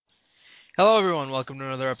Hello, everyone. Welcome to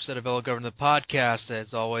another episode of Ella Govern the Podcast.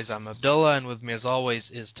 As always, I'm Abdullah, and with me, as always,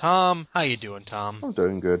 is Tom. How you doing, Tom? I'm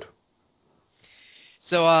doing good.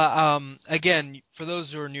 So, again, for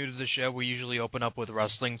those who are new to the show, we usually open up with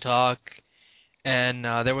wrestling talk, and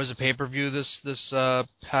there was a pay-per-view this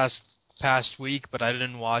past week, but I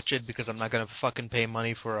didn't watch it because I'm not gonna fucking pay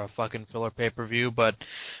money for a fucking filler pay-per-view. But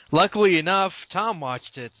luckily enough, Tom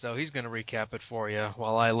watched it, so he's gonna recap it for you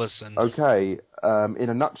while I listen. Okay, in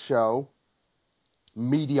a nutshell,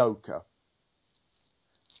 mediocre.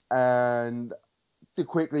 And to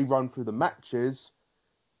quickly run through the matches,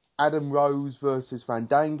 Adam Rose versus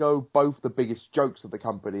Fandango, both the biggest jokes of the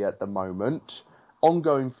company at the moment.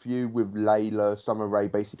 Ongoing feud with Layla, Summer Rae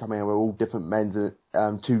basically coming out with all different men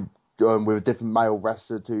with a different male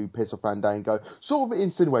wrestler to piss off Fandango, sort of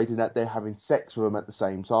insinuating that they're having sex with them at the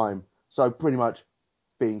same time. So pretty much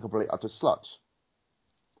being complete utter sluts.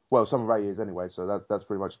 Well, Summer Rae is anyway, so that's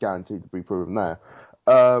pretty much guaranteed to be proven there.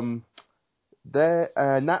 And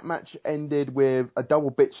that match ended with a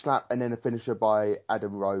double bitch slap and then a finisher by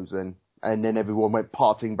Adam Rose, and then everyone went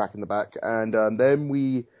partying back in the back. And then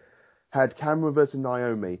we had Cameron versus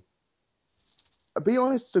Naomi. Be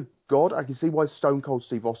honest to God, I can see why Stone Cold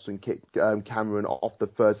Steve Austin kicked Cameron off the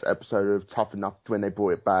first episode of Tough Enough when they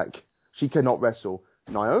brought it back. She cannot wrestle.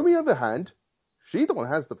 Naomi, on the other hand, she's the one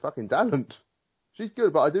who has the fucking talent. She's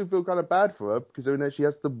good, but I do feel kind of bad for her because she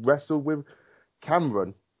has to wrestle with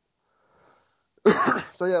Cameron.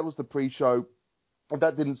 So yeah, that was the pre-show. If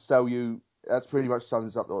that didn't sell you, that's pretty much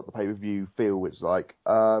sums up what the pay-per-view feel was like.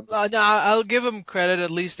 No, I'll give them credit.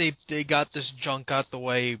 At least they got this junk out the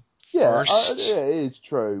way first. Yeah, it is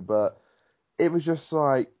true, but it was just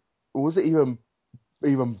like, was it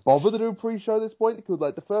even bother to do a pre-show at this point? Because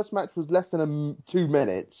like the first match was less than 2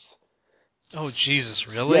 minutes. Oh Jesus,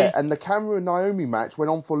 really? Yeah, and the Cameron and Naomi match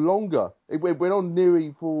went on for longer. It went on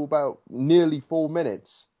nearly 4 minutes.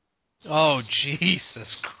 Oh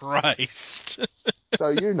Jesus Christ!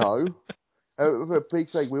 So for a big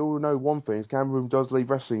sake, we all know one thing: is Cameron does leave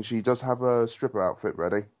wrestling. She does have a stripper outfit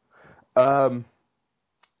ready.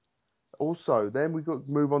 Also, then we got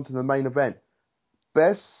to move on to the main event.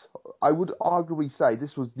 I would arguably say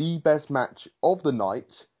this was the best match of the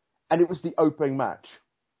night, and it was the opening match.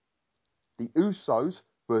 The Usos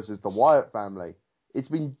versus the Wyatt family.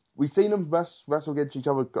 We've seen them wrestle against each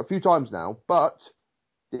other a few times now, but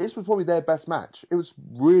this was probably their best match. It was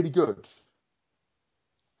really good.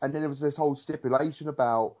 And then there was this whole stipulation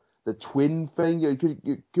about the twin thing. Like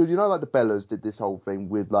the Bellas did this whole thing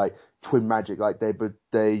with like twin magic, like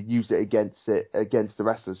they used it against the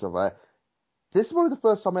wrestlers of it. This is probably the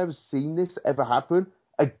first time I've ever seen this ever happen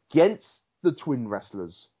against the twin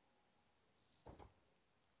wrestlers.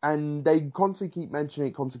 And they constantly keep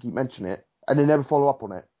mentioning it, and they never follow up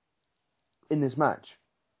on it in this match.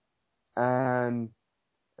 And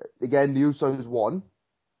again, the Usos won.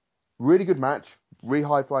 Really good match, really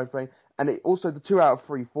high-flying thing. And also the 2 out of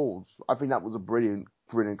 3 falls. I think that was a brilliant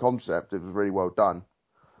concept. It was really well done.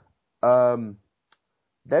 Then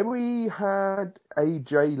we had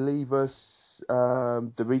AJ Lee versus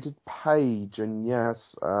Dorita Page, and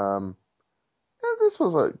yes, this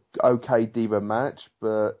was a okay diva match,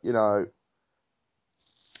 but the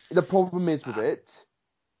problem is with it,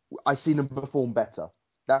 I've seen them perform better.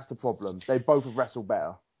 That's the problem. They both have wrestled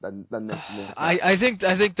better than this. I think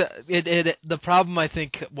that the problem, I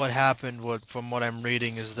think what happened, from what I'm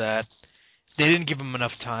reading, is that they didn't give them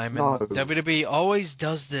enough time. No. And WWE always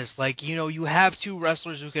does this. Like, you have 2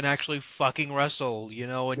 wrestlers who can actually fucking wrestle,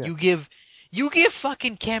 and you give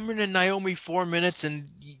fucking Cameron and Naomi 4 minutes, and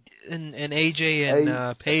AJ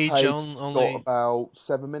and Paige only got about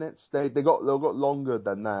 7 minutes. They got longer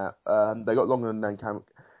than that. They got longer than Cameron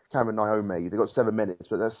and Naomi. They got 7 minutes,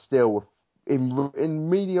 but that's still in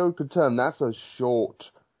mediocre term. That's a short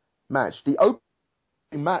match. The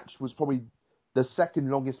opening match was probably the second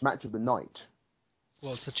longest match of the night.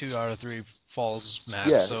 Well, it's a 2 out of 3 falls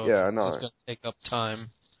match, so I know. It's going to take up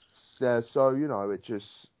time. Yeah, so it just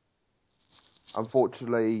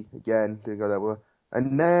unfortunately again didn't go that well.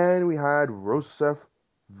 And then we had Rusev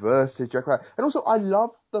versus Jack Ryder. And also, I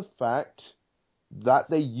love the fact that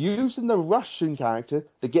they using the Russian character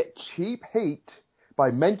to get cheap heat by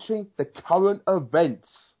mentioning the current events.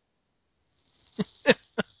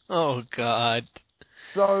 Oh God.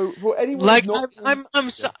 So for anyone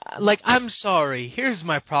I'm sorry. Here's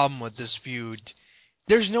my problem with this feud.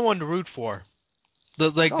 There's no one to root for. No.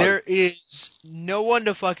 There is no one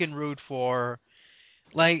to fucking root for.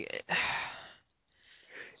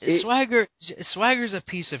 Swagger's a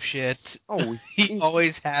piece of shit. Oh, he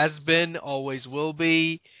always has been, always will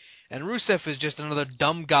be. And Rusev is just another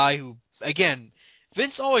dumb guy who, again,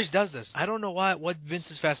 Vince always does this. I don't know what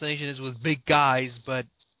Vince's fascination is with big guys, but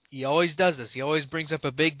he always does this. He always brings up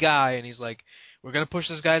a big guy, and he's like, "We're gonna push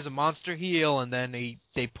this guy as a monster heel," and then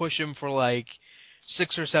they push him for like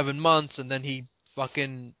 6 or 7 months, and then he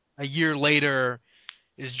fucking a year later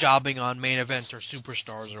is jobbing on Main Event or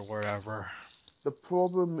Superstars or wherever. The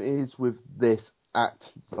problem is with this at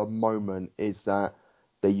the moment is that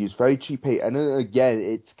they use very cheap heat, and then again,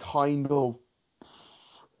 it's kind of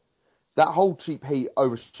that whole cheap heat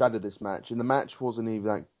overshadowed this match, and the match wasn't even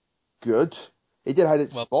that good. It did have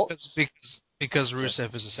its spots. Because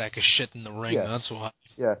Rusev is a sack of shit in the ring, that's why.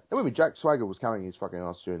 Yeah, and maybe Jack Swagger was carrying his fucking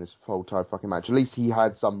ass during this whole entire fucking match. At least he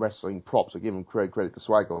had some wrestling props. I give him credit to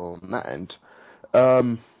Swagger on that end.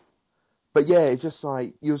 But yeah, it's just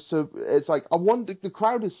like it's like I wonder. The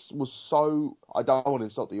crowd was so. I don't want to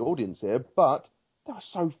insult the audience here, but they were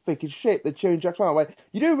so thick as shit. They're cheering Jack Swagger away.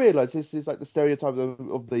 You do realise this is like the stereotype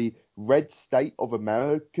of the red state of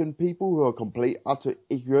American people who are complete, utter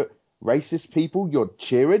ignorant, racist people. You're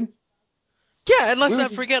cheering. Yeah, and let's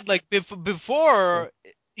not forget, like, before,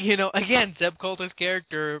 again, Zeb Coulter's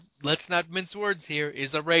character, let's not mince words here,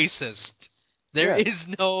 is a racist. There is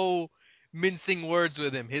no mincing words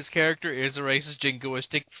with him. His character is a racist,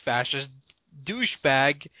 jingoistic, fascist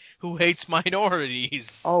douchebag who hates minorities.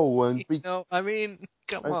 Oh, and...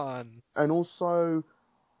 come on. And also,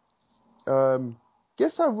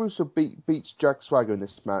 guess how Rusev beats Jack Swagger in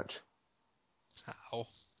this match? How?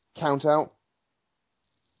 Count out.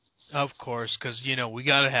 Of course, because we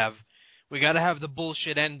gotta have the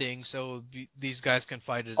bullshit ending, so these guys can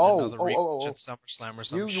fight at another rematch at SummerSlam or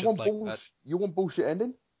some shit like that. You want bullshit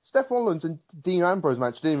ending? Seth Rollins and Dean Ambrose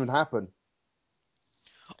match didn't even happen.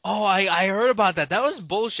 Oh, I heard about that. That was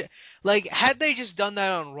bullshit. Like, had they just done that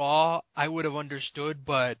on Raw, I would have understood.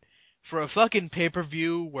 But for a fucking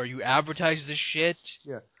pay-per-view where you advertise this shit,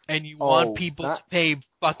 and you want people to pay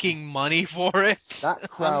fucking money for it, that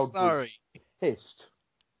crowd was pissed.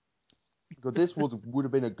 Because this would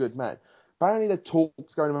have been a good match. Apparently the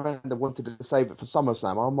talks going around they wanted to save it for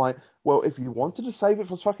SummerSlam. I'm like, well, if you wanted to save it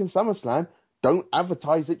for fucking SummerSlam, don't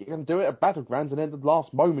advertise it. You're going to do it at Battlegrounds, and then at the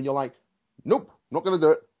last moment you're like, nope, not going to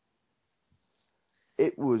do it.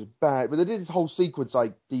 It was bad. But they did this whole sequence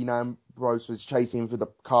like Dean Ambrose was chasing him through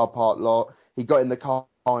the car park lot. He got in the car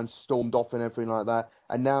and stormed off and everything like that.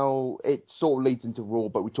 And now it sort of leads into Raw,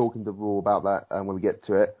 but we're talking to Raw about that when we get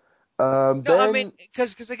to it.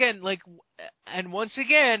 Because again, like, and once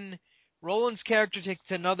again, Rollins' character takes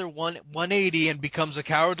another 180 and becomes a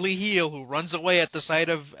cowardly heel who runs away at the sight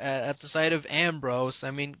of Ambrose. I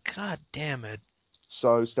mean, god damn it.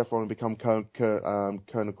 So Seth Rollins become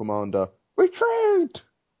Colonel Commander. Retreat.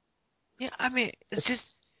 Yeah, I mean, it's just.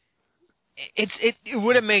 It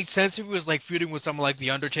would have made sense if he was like feuding with someone like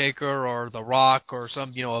The Undertaker or The Rock or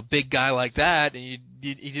some a big guy like that, and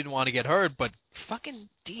he didn't want to get hurt. But fucking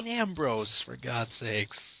Dean Ambrose, for God's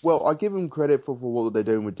sakes. Well, I give him credit for what they're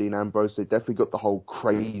doing with Dean Ambrose. They definitely got the whole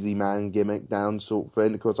crazy man gimmick down, sort of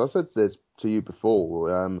thing. Because I said this to you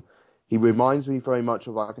before. He reminds me very much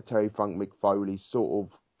of like a Terry Funk McFoley sort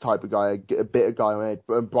of type of guy, a bit of guy on edge.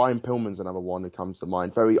 But Brian Pillman's another one that comes to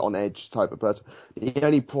mind. Very on edge type of person. The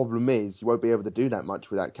only problem is you won't be able to do that much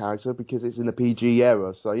with that character because it's in the PG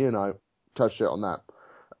era. So, touch it on that.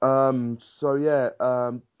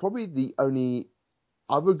 Probably the only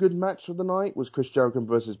other good match of the night was Chris Jericho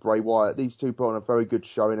versus Bray Wyatt. These two put on a very good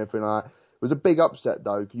show and everything like that. It was a big upset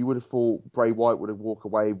though. You would have thought Bray Wyatt would have walked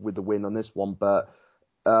away with the win on this one, but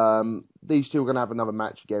these two are going to have another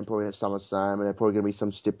match again, probably at SummerSlam, and there are probably going to be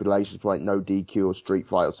some stipulations for like no DQ or street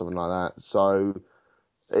fight or something like that. So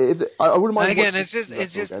I wouldn't mind. Again,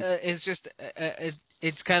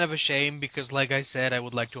 it's kind of a shame because, like I said, I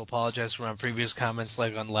would like to apologize for my previous comments,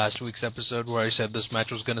 like on last week's episode where I said this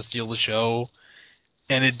match was going to steal the show,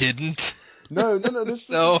 and it didn't. No. This is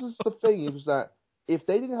the thing. It was that if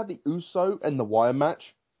they didn't have the Uso and the Wire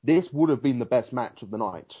match, this would have been the best match of the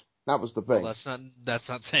night. That was the thing. Well, that's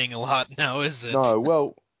not saying a lot now, is it? No,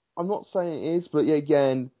 well, I'm not saying it is, but yeah,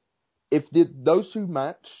 again, if those two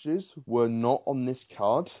matches were not on this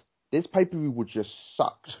card, this pay-per-view would just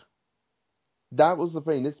sucked. That was the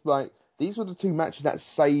thing. These were the two matches that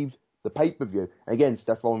saved the pay-per-view. Again,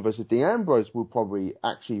 Seth Rollins versus Dean Ambrose would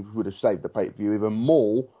have saved the pay-per-view even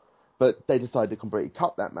more, but they decided to completely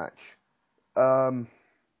cut that match.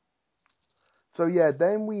 So yeah,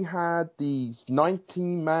 then we had the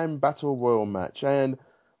 19-man Battle Royal match, and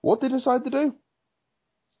what they decided to do?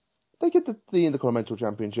 They get the Intercontinental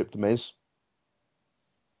Championship to Miz.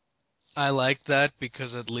 I like that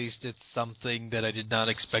because at least it's something that I did not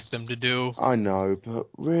expect them to do. I know, but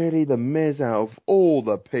really, the Miz out of all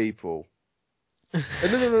the people.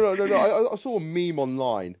 No. I saw a meme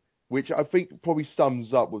online, which I think probably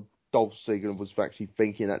sums up what Dolph Ziggler was actually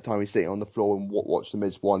thinking that time he's sitting on the floor and watched the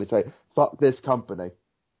Miz one. He say, "Fuck this company."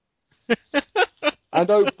 I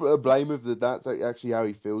don't blame him that that's actually how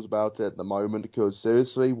he feels about it at the moment. Because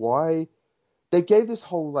seriously, why? They gave this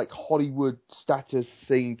whole like Hollywood status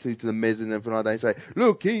thing to the Miz and everything like that. They say,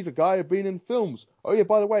 "Look, he's a guy who's been in films. Oh yeah,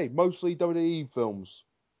 by the way, mostly WWE films."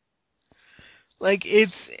 Like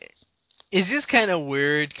it's just kind of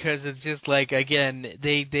weird because it's just like, again,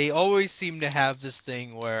 they always seem to have this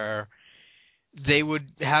thing where they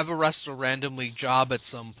would have a wrestler randomly job at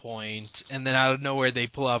some point, and then out of nowhere they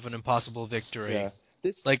pull off an impossible victory. Yeah.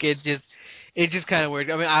 This Like it's just kind of weird.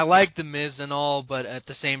 I mean, I like the Miz and all, but at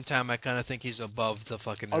the same time, I kind of think he's above the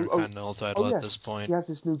fucking Intercontinental title yeah. at this point. He has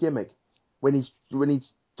this new gimmick when he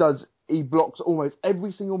blocks almost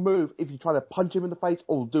every single move if you try to punch him in the face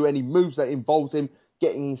or do any moves that involves him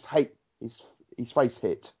getting his face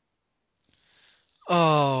hit.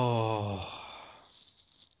 Oh.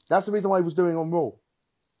 That's the reason why he was doing on Raw.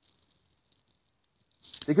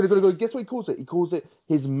 They could have guess what he calls it? He calls it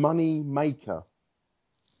his money maker.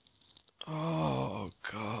 Oh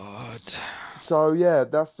God. So yeah,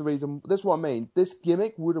 that's the reason. That's what I mean. This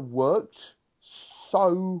gimmick would have worked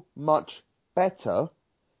so much better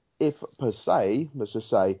if, per se, let's just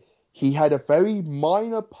say, he had a very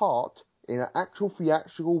minor part in an actual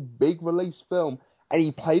theatrical big release film, and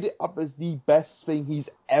he played it up as the best thing he's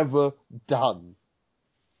ever done.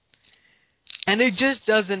 And it just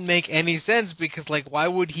doesn't make any sense because, like, why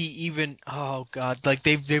would he even? Oh God! Like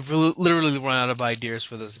they've literally run out of ideas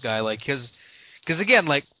for this guy. Like because again,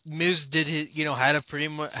 like Miz did his, had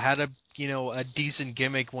a decent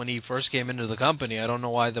gimmick when he first came into the company. I don't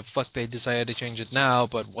know why the fuck they decided to change it now,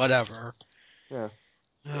 but whatever. Yeah.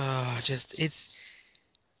 Just it's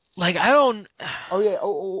like I don't. Oh yeah.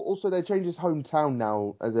 Also, they changed his hometown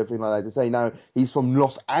now, as everything like that. They say now he's from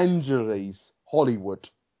Los Angeles, Hollywood.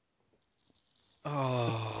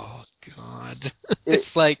 Oh God!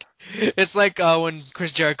 It's like when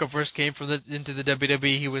Chris Jericho first came into the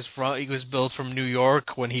WWE, he was billed from New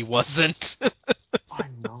York when he wasn't. I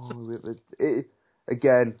know.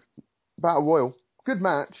 Again, Battle Royal, good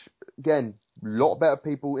match. Again, a lot better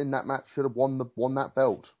people in that match should have won that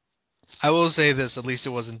belt. I will say this: at least it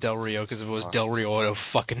wasn't Del Rio, because if it was Del Rio, I would have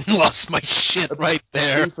fucking lost my shit right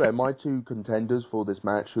there. To be fair, my two contenders for this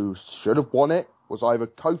match who should have won it was either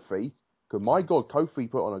Kofi, because my God, Kofi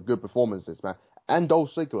put on a good performance this match, and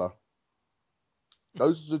Dolph Ziggler.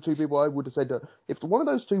 Those are the two people I would have said that if one of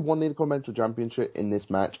those two won the Intercontinental Championship in this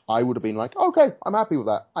match, I would have been like, okay, I'm happy with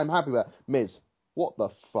that. Miz, what the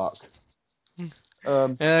fuck?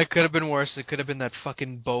 It could have been worse. It could have been that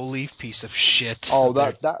fucking Bo Leaf piece of shit. He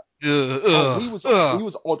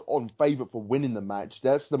was odd-on favourite for winning the match.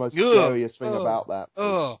 That's the most scariest thing about that.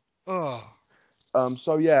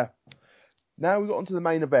 So yeah. Now we got onto the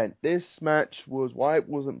main event. This match was, why it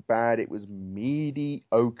wasn't bad, it was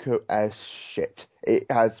mediocre as shit. It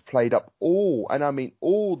has played up all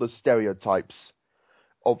the stereotypes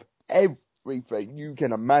of everything you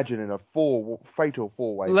can imagine in a fatal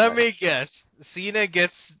four-way Let match. me guess. Cena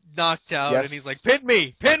gets knocked out and he's like, pin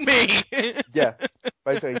me! Yeah.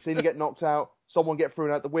 Basically, Cena get knocked out, someone get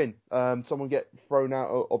thrown out the win. Someone get thrown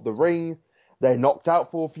out of the ring. They're knocked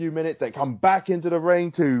out for a few minutes. They come back into the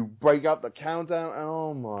ring to break up the countdown.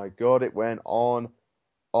 Oh my God, it went on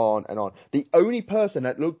and on. The only person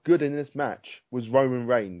that looked good in this match was Roman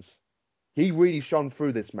Reigns. He really shone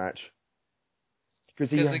through this match.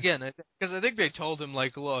 Because I think they told him,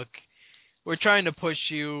 like, look, we're trying to push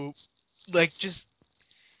you, like, just...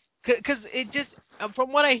 Because it just...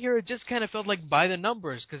 From what I hear, it just kind of felt like by the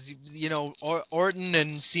numbers. Because, Orton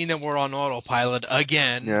and Cena were on autopilot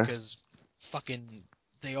again. Because... Fucking,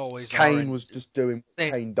 they always Kane was just doing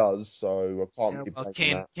what Kane does, so I can't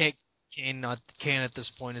complain that. Kane at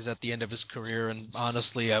this point is at the end of his career, and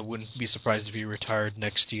honestly, I wouldn't be surprised if he retired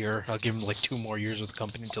next year. I'll give him like 2 more years with the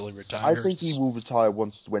company until he retires. I think he will retire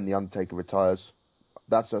when The Undertaker retires.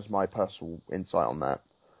 That's just my personal insight on that.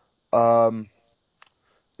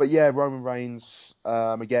 But yeah, Roman Reigns,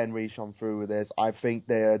 again, really shone through with this. I think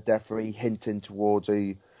they're definitely hinting towards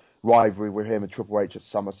a rivalry with him and Triple H at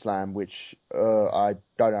SummerSlam, which I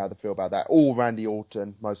don't know how to feel about that. Or Randy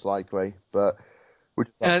Orton, most likely. But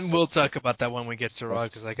we'll talk about that when we get to Raw,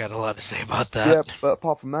 because I got a lot to say about that. Yeah, but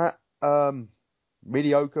apart from that,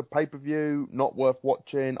 mediocre pay-per-view, not worth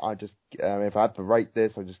watching. If I had to rate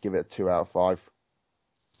this, I'd just give it a 2 out of 5.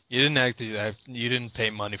 You didn't pay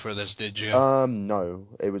money for this, did you? No.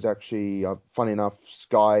 It was actually, funny enough,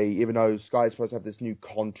 Sky, even though Sky's supposed to have this new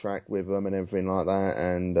contract with them and everything like that,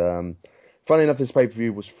 and funny enough, this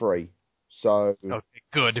pay-per-view was free. So Okay,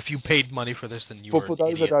 good. If you paid money for this, then you for were those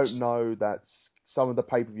that idiots. don't know, that's some of the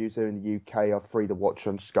pay-per-views here in the UK are free to watch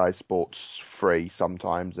on Sky Sports, free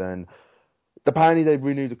sometimes, and apparently they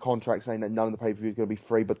renewed the contract saying that none of the pay-per-views are going to be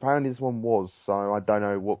free, but apparently this one was, so I don't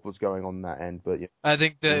know what was going on that end, but yeah. I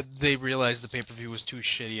think that they realized the pay-per-view was too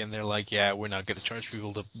shitty, and they're like, yeah, we're not going to charge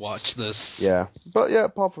people to watch this. Yeah, but yeah,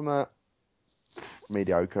 apart from that,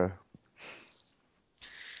 mediocre.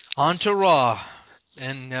 On to Raw.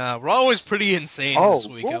 And Raw was pretty insane this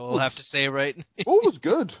week, I will have to say, right? Raw was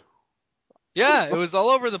good. Yeah, it was all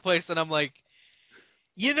over the place, and I'm like,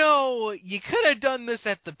 you could have done this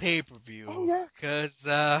at the pay-per-view. Oh, yeah. Because,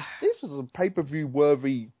 This was a pay-per-view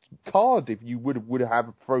worthy card if you would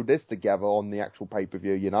have thrown this together on the actual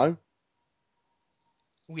pay-per-view, you know?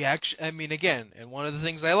 again, and one of the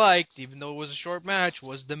things I liked, even though it was a short match,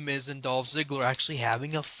 was The Miz and Dolph Ziggler actually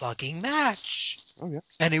having a fucking match. Oh, yeah.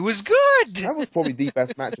 And it was good! That was probably the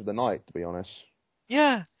best match of the night, to be honest.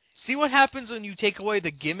 Yeah. See what happens when you take away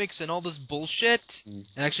the gimmicks and all this bullshit, and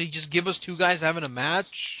actually just give us two guys having a match?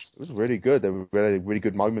 It was really good. There were really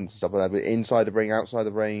good moments and stuff like that. But inside the ring, outside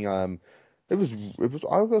the ring, it was.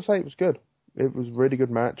 I was gonna say it was good. It was a really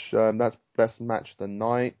good match. That's best match of the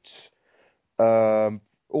night.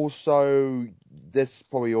 Also, this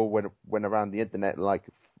probably all went around the internet like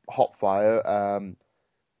hot fire.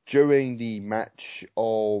 During the match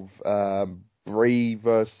of Brie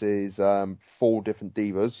versus four different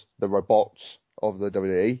divas, the robots of the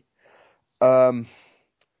WWE.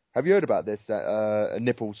 Have you heard about this? That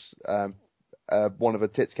nipples, one of her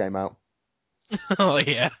tits came out. Oh,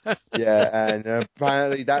 yeah. Yeah, and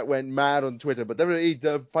apparently that went mad on Twitter. But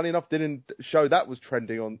WWE, funny enough, didn't show that was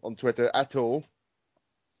trending on Twitter at all.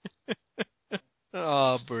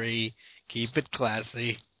 Oh, Brie, keep it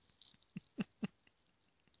classy.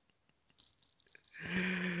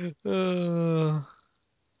 Oh,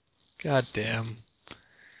 God damn.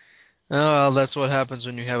 Oh, well, that's what happens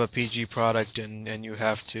when you have a PG product and you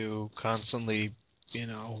have to constantly,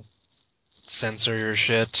 censor your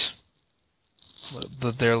shit.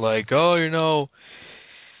 That they're like, oh,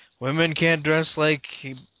 women can't dress like,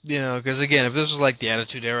 because again, if this was like the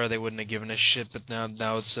Attitude Era, they wouldn't have given a shit. But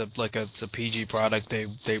now it's a PG product.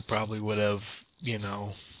 They probably would have,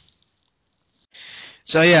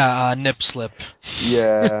 So yeah, nip slip.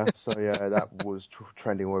 Yeah, so yeah, that was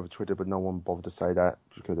trending all over Twitter, but no one bothered to say that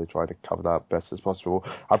because they tried to cover that best as possible.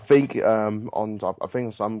 I think on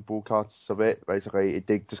some broadcasts of it, basically it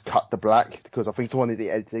did just cut the black because I think someone in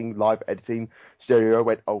the live editing studio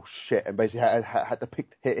went, oh shit, and basically had to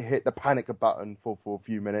hit the panic button for a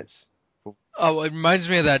few minutes. Oh, it reminds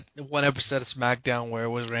me of that one episode of SmackDown where it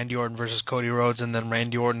was Randy Orton versus Cody Rhodes, and then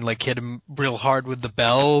Randy Orton hit him real hard with the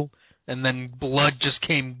bell, and then blood just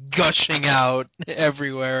came gushing out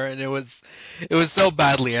everywhere, and it was so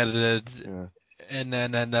badly edited. Yeah.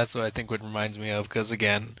 And that's what I think what reminds me of, because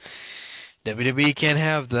again, WWE can't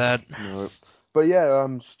have that. No. But yeah,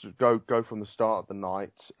 go from the start of the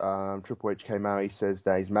night. Triple H came out. He says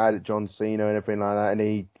that he's mad at John Cena and everything like that, and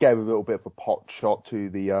he gave a little bit of a pot shot to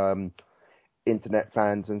the internet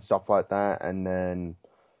fans and stuff like that. And then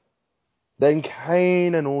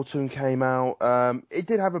Kane and Orton came out. It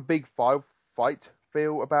did have a big fight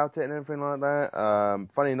feel about it and everything like that.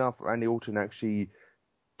 Funny enough, Randy Orton actually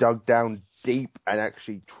dug down deep and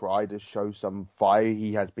actually tried to show some fire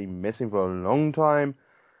he has been missing for a long time.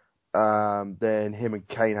 Then him and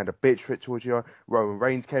Kane had a bitch fit towards you. Roman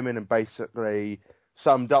Reigns came in and basically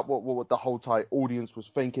summed up what the whole entire audience was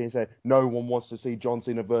thinking. He said no one wants to see John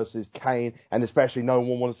Cena versus Kane, and especially no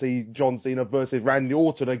one wants to see John Cena versus Randy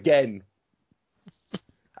Orton again.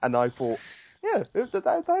 And I thought, yeah,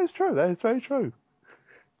 that is true. That is very true.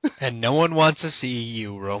 And no one wants to see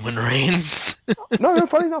you, Roman Reigns. No,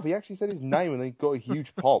 funny enough, he actually said his name and they got a huge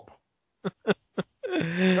pop.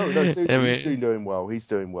 No, he's doing well. He's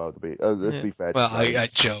doing well, to be fair. Well, I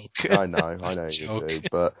joke. I know you do,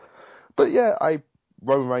 but yeah,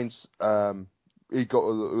 Roman Reigns, he got a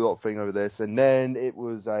lot of thing over this, and then it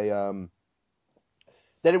was a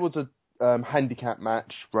handicap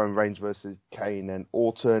match, Roman Reigns versus Kane and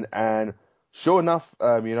Orton, and sure enough,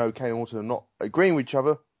 Kane and Orton are not agreeing with each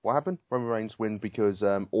other. What happened? Roman Reigns wins because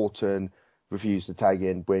Orton refused to tag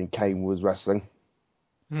in when Kane was wrestling.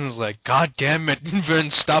 I was like, God damn it,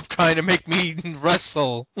 Vince, stop trying to make me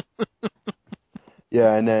wrestle.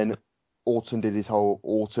 Yeah, and then Orton did his whole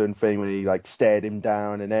Orton thing when he stared him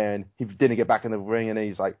down, and then he didn't get back in the ring, and then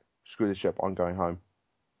he's like, screw this shit, I'm going home.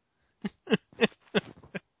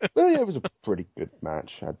 Well, yeah, it was a pretty good match.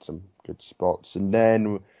 Had some good spots. And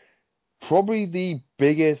then probably the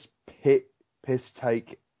biggest piss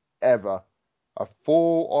take ever. A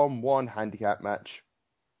 4-on-1 handicap match.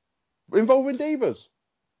 involving divas.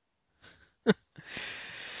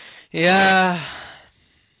 Yeah.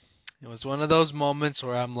 It was one of those moments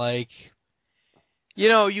where I'm like,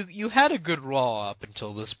 you had a good Raw up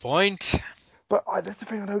until this point. But that's the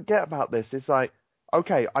thing I don't get about this. It's like,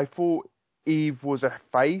 okay, I thought Eve was a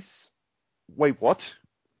face. Wait, what?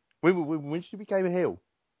 When she became a heel?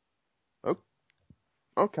 Oh,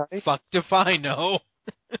 okay. Fuck if I know.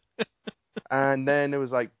 And then it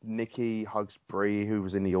was like Nikki hugs Brie, who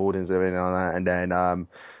was in the audience and everything like that. And then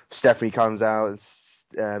Stephanie comes out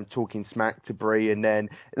and talking smack to Brie, and then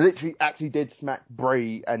literally actually did smack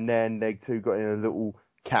Brie, and then they two got in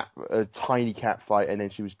a tiny cat fight, and then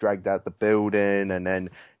she was dragged out the building, and then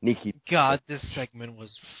Nikki. God, this segment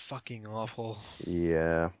was fucking awful.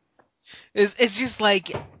 Yeah. It's just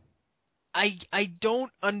like I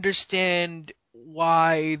don't understand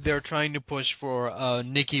why they're trying to push for a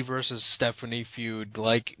Nikki versus Stephanie feud.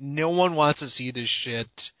 Like, no one wants to see this shit.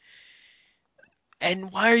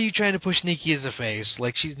 And why are you trying to push Nikki as a face?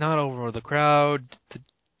 Like, she's not over the crowd. The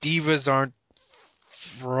divas aren't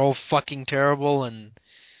real fucking terrible, and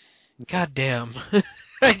goddamn,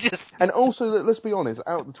 I just And also, let's be honest,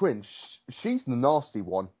 out of the twins, she's the nasty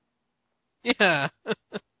one. yeah.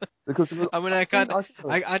 Because I mean,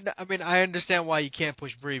 I understand why you can't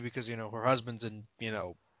push Brie because her husband's in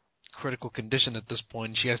critical condition at this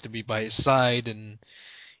point. She has to be by his side, and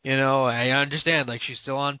I understand like she's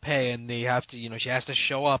still on pay, and they have to she has to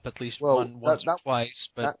show up at least once or twice.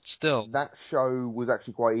 But still, that show was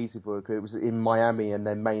actually quite easy for her because it was in Miami, and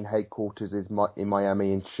their main headquarters is in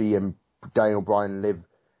Miami, and she and Daniel Bryan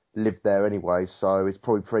live there anyway, so it's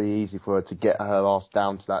probably pretty easy for her to get her ass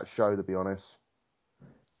down to that show, to be honest.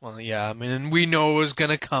 Well, yeah, I mean, and we know it was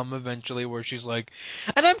gonna come eventually where she's like,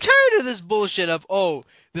 and I'm tired of this bullshit of, oh,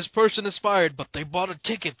 this person is fired, but they bought a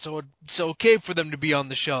ticket, so it's okay for them to be on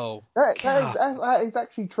the show. That is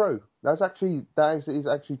actually true. That is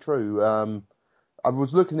actually true. I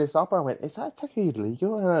was looking this up, and I went, is that technically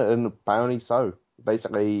illegal? And apparently so.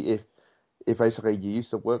 Basically, if basically you used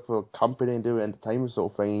to work for a company and do entertainment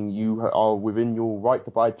sort of thing, you are within your right to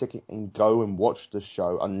buy a ticket and go and watch the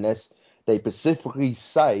show, unless they specifically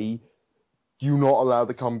say you're not allowed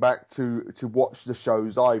to come back to watch the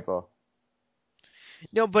shows either.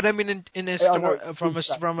 No, but I mean, in a story, from a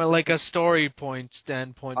story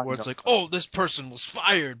standpoint, where it's like, oh, this person was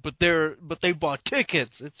fired, but they bought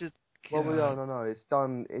tickets. It's just. Well, no. It's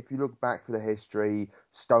done. If you look back for the history,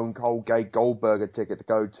 Stone Cold gave Goldberg a ticket to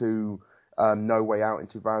go to No Way Out in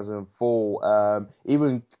 2004.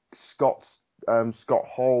 Even Scott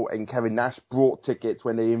Hall and Kevin Nash brought tickets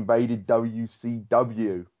when they invaded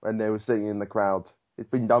WCW and they were sitting in the crowd. It's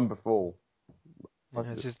been done before.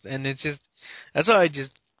 That's why it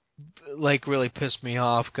just like really pissed me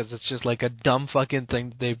off, because it's just like a dumb fucking thing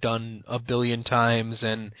that they've done a billion times.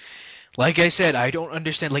 And like I said, I don't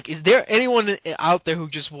understand. Like, is there anyone out there who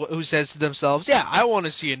says to themselves, yeah, I want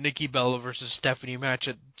to see a Nikki Bella versus Stephanie match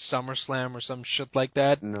at SummerSlam or some shit like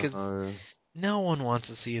that? Because no one wants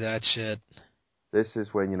to see that shit. This is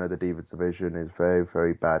when, the Divas division is very,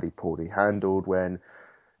 very badly, poorly handled, when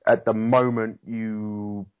at the moment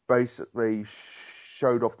you basically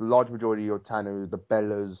showed off the large majority of your talent, the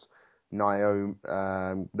Bellas, Naomi,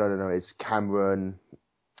 it's Cameron,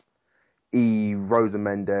 Rosa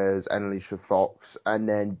Mendez, and Alicia Fox, and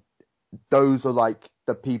then those are like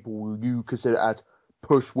the people you consider as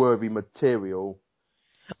push-worthy material.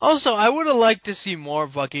 Also, I would have liked to see more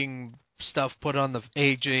fucking stuff put on the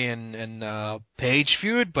AJ and Paige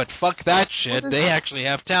feud, but fuck that shit. They actually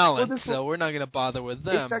have talent, so we're not going to bother with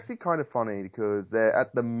them. It's actually kind of funny because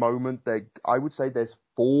at the moment, I would say there's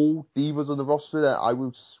 4 divas on the roster that I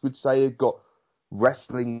would say have got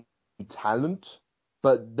wrestling talent,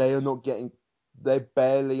 but they're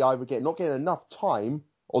barely either not getting enough time,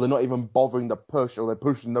 or they're not even bothering to push, or they're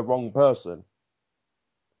pushing the wrong person.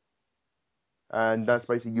 And that's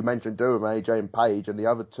basically, you mentioned 2 of them, AJ and Paige, and the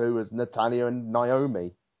other 2 is Natalya and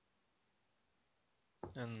Naomi.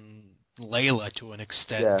 And Layla to an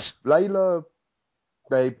extent. Yeah, Layla,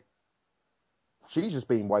 babe, she's just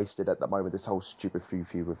being wasted at the moment, this whole stupid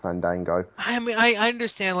feud with Fandango. I mean, I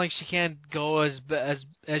understand, like, she can't go as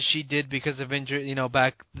she did because of injury,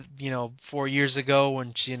 back, 4 years ago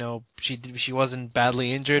when she wasn't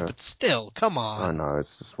badly injured, but still, come on. I know, it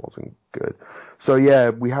just wasn't good. So yeah,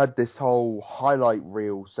 we had this whole highlight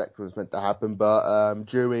reel section was meant to happen, but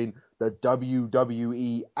during the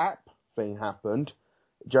WWE app thing happened,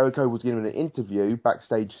 Jericho was given an interview,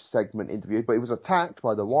 backstage segment interview, but he was attacked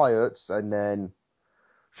by the Wyatts, and then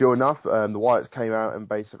sure enough, the Wyatts came out and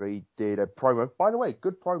basically did a promo. By the way,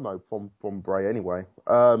 good promo from Bray anyway.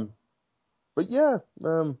 But yeah,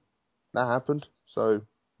 that happened. So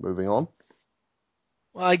Moving on.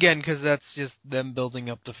 Well, again, because that's just them building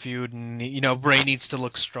up the feud, and Bray needs to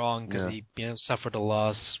look strong because he suffered a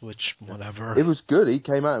loss, which whatever. It was good. He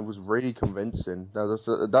came out and was really convincing. Now,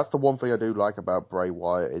 that's the one thing I do like about Bray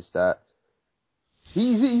Wyatt is that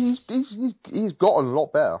he's gotten a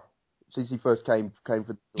lot better since he first came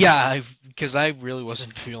for. Yeah, because I really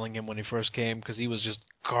wasn't feeling him when he first came because he was just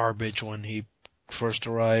garbage when he first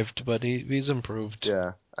arrived, but he's improved.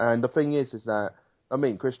 Yeah, and the thing is that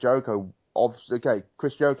Chris Jericho.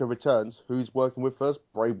 Chris Jericho returns. Who's working with first?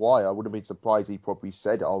 Bray Wyatt. I wouldn't be surprised he probably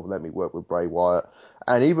said, "Oh, let me work with Bray Wyatt."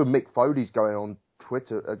 And even Mick Foley's going on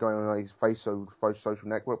Twitter, going on his social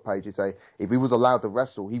network page, and say if he was allowed to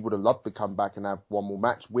wrestle, he would have loved to come back and have one more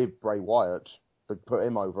match with Bray Wyatt to put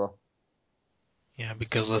him over. Yeah,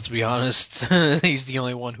 because let's be honest, he's the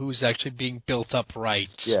only one who's actually being built up right.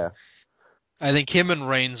 Yeah. I think him and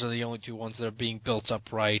Reigns are the only two ones that are being built up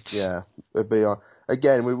right. Yeah,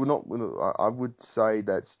 again, we would not. I would say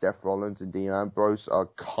that Seth Rollins and Dean Ambrose are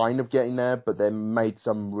kind of getting there, but they made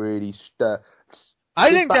some really.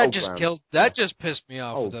 I think that just just pissed me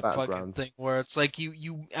off with the fucking thing where it's like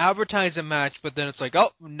you advertise a match, but then it's like,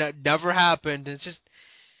 oh, never happened. It's just.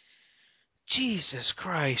 Jesus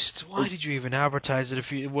Christ! Why did you even advertise it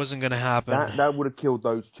if it wasn't going to happen? That would have killed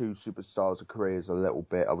those two superstars' careers a little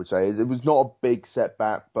bit. I would say it was not a big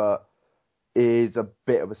setback, but it is a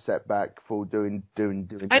bit of a setback for doing. And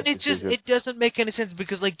it doesn't make any sense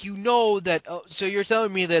because that. So you're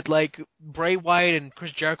telling me that Bray Wyatt and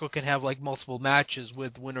Chris Jericho can have multiple matches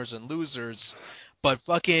with winners and losers, but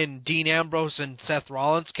fucking Dean Ambrose and Seth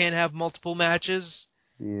Rollins can't have multiple matches.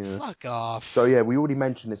 Yeah. Fuck off. So yeah, we already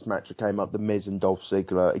mentioned this match that came up, The Miz and Dolph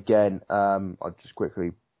Ziggler. Again, I'll just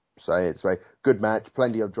quickly say it's a very good match,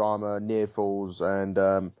 plenty of drama, near falls, and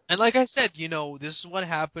like I said, this is what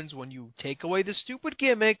happens when you take away the stupid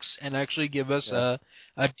gimmicks and actually give us a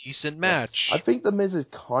decent match. I think The Miz is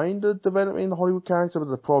kind of developing the Hollywood character, but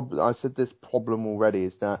the problem, I said this problem already,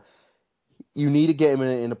 is that you need to get him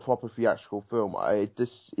in a proper theatrical film.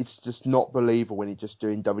 It's just not believable when he's just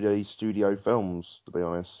doing WWE studio films, to be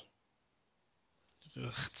honest.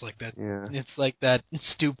 Ugh, it's like that. Yeah. It's like that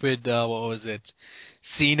stupid. What was it?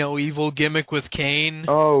 See No Evil gimmick with Kane.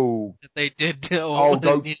 Oh. That they did.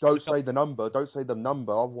 Don't say the number. Don't say the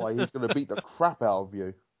number. Otherwise, he's going to beat the crap out of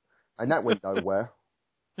you. And that went nowhere.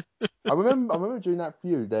 I remember during that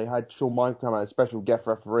feud, they had Shawn Michaels come out as special guest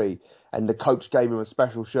referee, and the coach gave him a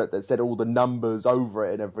special shirt that said all the numbers over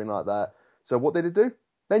it and everything like that. So what did they do?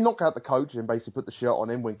 They knocked out the coach and basically put the shirt on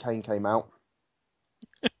him when Kane came out.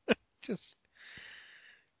 Just,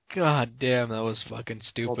 god damn, that was fucking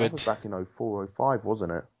stupid. That was back in 04, 05,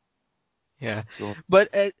 wasn't it? Yeah. Sure. But,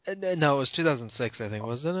 no, it was 2006, I think,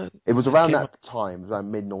 wasn't it? It was around that time, it was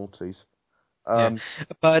around mid-noughties. Yeah.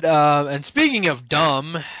 But, and speaking of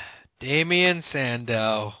dumb, Damien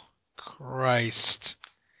Sandow. Christ.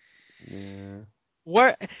 Yeah.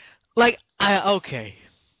 Where, okay.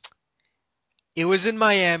 It was in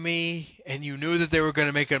Miami, and you knew that they were going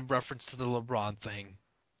to make a reference to the LeBron thing.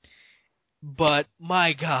 But,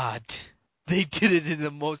 my God, they did it in the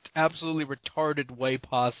most absolutely retarded way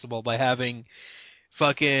possible by having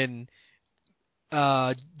fucking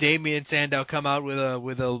Damien Sandow come out with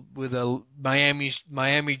a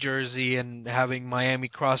Miami jersey and having Miami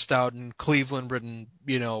crossed out and Cleveland written,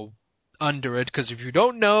 under it. Because if you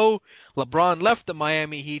don't know, LeBron left the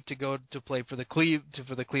Miami Heat to go to play for the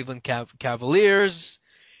Cleveland Cavaliers,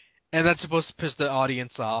 and that's supposed to piss the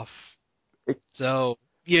audience off. So.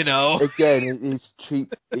 Again, it's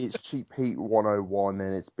cheap. It's cheap Heat 101,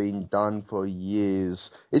 and it's been done for years.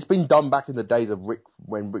 It's been done back in the days of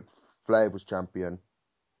when Ric Flair was champion.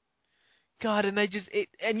 God, and they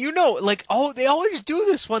always do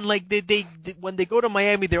this one. They when they go to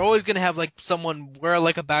Miami, they're always gonna have someone wear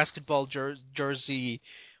a basketball jersey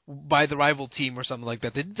by the rival team or something like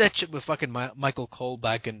that. They did that shit with fucking Michael Cole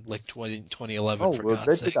back in 2011. Oh, well,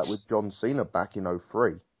 they did that with John Cena back in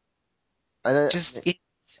 03.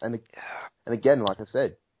 And again, like I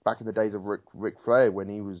said, back in the days of Ric Flair when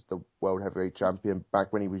he was the World Heavyweight Champion,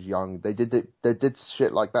 back when he was young, they did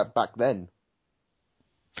shit like that back then.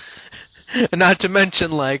 Not to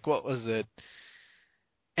mention, what was it?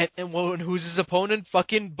 And who's his opponent?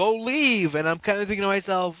 Fucking Bo Leave. And I'm kind of thinking to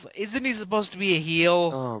myself, isn't he supposed to be a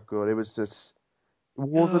heel? Oh god, it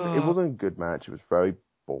wasn't a good match. It was very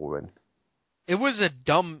boring. It was a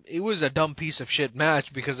dumb piece of shit match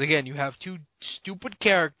because again, you have two stupid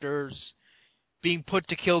characters being put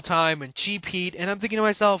to kill time and cheap heat, and I'm thinking to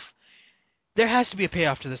myself, there has to be a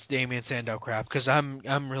payoff to this Damien Sandow crap because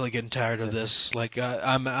I'm really getting tired of this.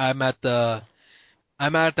 I'm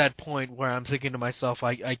I'm at that point where I'm thinking to myself,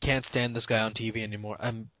 I can't stand this guy on TV anymore.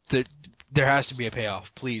 There has to be a payoff,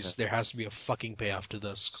 please. There has to be a fucking payoff to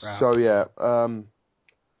this crap. So yeah,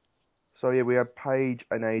 we have Paige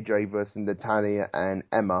and AJ versus Natalya and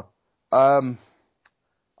Emma.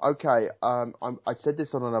 Okay, I said this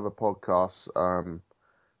on another podcast,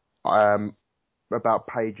 about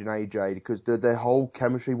Paige and AJ, because their whole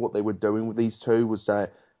chemistry, what they were doing with these two was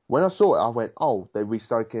that when I saw it, I went, oh, they're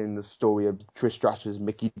recycling the story of Trish Stratus and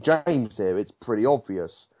Mickie James here. It's pretty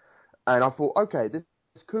obvious. And I thought, okay, this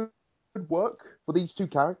could work for these two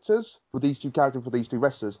characters, for these two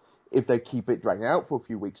wrestlers, if they keep it dragging out for a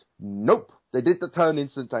few weeks. Nope. They did the turn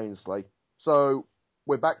instantaneously. So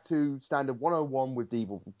we're back to standard 101 with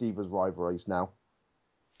Divas rivalries now.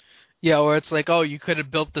 Yeah, or it's like, oh, you could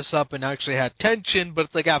have built this up and actually had tension, but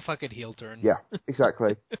it's like, fucking heel turn. Yeah,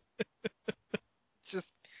 exactly.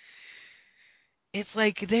 It's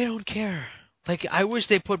like, they don't care. Like, I wish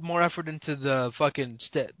they put more effort into the fucking,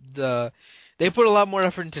 they put a lot more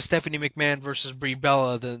effort into Stephanie McMahon versus Brie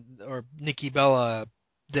Bella or Nikki Bella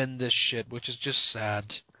than this shit, which is just sad.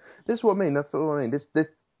 This is what I mean. That's what I mean.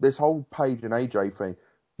 This whole Paige and AJ thing,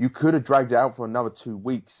 you could have dragged it out for another 2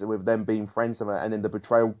 weeks with them being friends and then the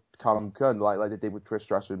betrayal come curtain like they did with Trish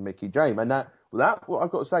Stratus and Mickie James. And that what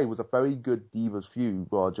I've got to say was a very good Divas feud,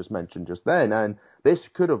 what I just mentioned just then. And this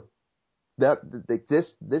could have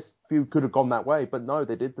this feud could have gone that way, but no,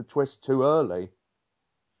 they did the twist too early.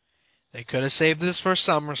 They could have saved this for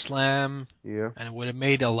SummerSlam, yeah, and it would have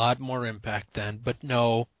made a lot more impact then. But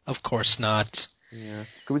no, of course not. Yeah,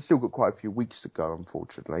 because we've still got quite a few weeks to go,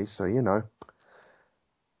 unfortunately. So you know.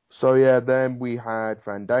 So yeah, then we had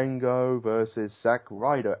Fandango versus Zack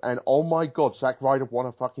Ryder, and oh my God, Zack Ryder won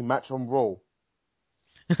a fucking match on Raw.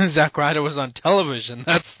 Zack Ryder was on television.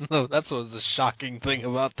 That's what was the shocking thing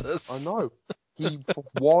about this. I know. He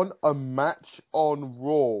won a match on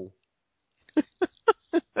Raw.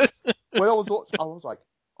 When I was watching, I was like,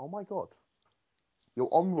 oh my God. You're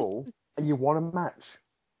on Raw and you won a match.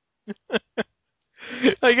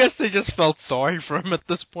 I guess they just felt sorry for him at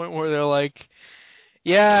this point where they're like,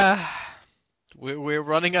 yeah, we're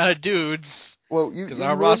running out of dudes. Well, because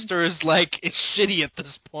our roster is like, it's shitty at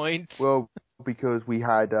this point. Well, because we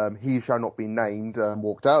had He Shall Not Be Named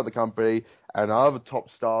walked out of the company, and our other top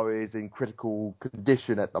star is in critical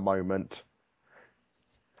condition at the moment.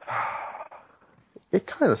 It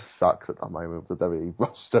kind of sucks at the moment with the WWE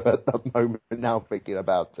roster at the moment, now thinking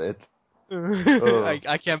about it.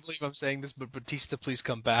 I can't believe I'm saying this, but Batista, please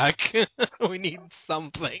come back. We need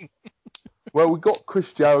something. Well, we got Chris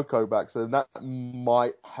Jericho back, so that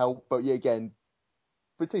might help, but yeah, again,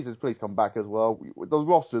 Batista, please come back as well. The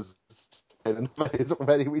roster's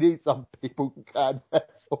already. We need some people who can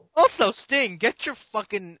wrestle. Also, Sting, get your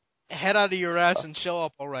fucking head out of your ass and show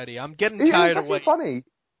up already. I'm getting tired of waiting. It's funny.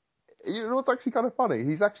 You know what's actually kind of funny?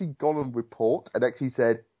 He's actually gone on report and actually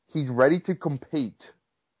said he's ready to compete.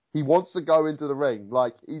 He wants to go into the ring.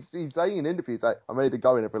 Like, he's saying in interviews, like, I'm ready to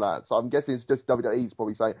go in every that. So I'm guessing it's just WWE's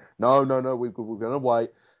probably saying, no, we're going to wait.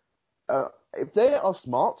 If they are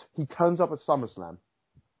smart, he turns up at SummerSlam.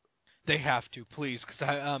 They have to, please, because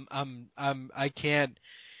I can't.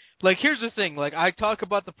 Like, here's the thing. Like, I talk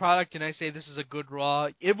about the product and I say this is a good Raw.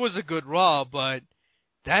 It was a good Raw, but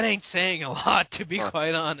that ain't saying a lot, to be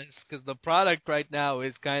quite honest, because the product right now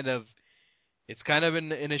is kind of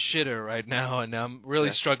in a shitter right now, and I'm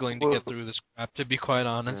really struggling to get through this crap, to be quite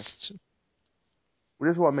honest. Yeah. Well,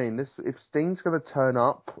 this is what I mean. If Sting's going to turn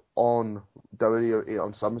up on WWE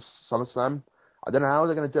on SummerSlam, I don't know how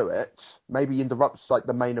they're going to do it. Maybe interrupts like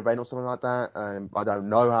the main event or something like that. I don't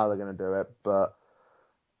know how they're going to do it, but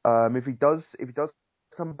if he does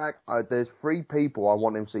come back, there's 3 people I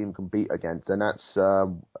want him to see him compete against, and that's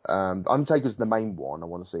Undertaker's the main one I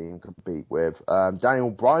want to see him compete with. Daniel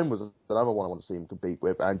Bryan was another one I want to see him compete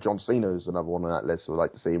with, and John Cena is another one on that list I would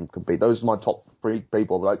like to see him compete. Those are my top 3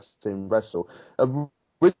 people I would like to see him wrestle.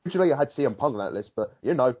 Originally I had CM Punk on that list, but he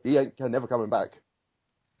ain't never coming back.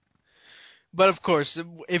 But of course,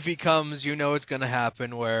 if he comes, it's going to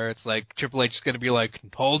happen where it's like Triple H is going to be like,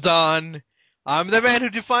 hold on, I'm the man who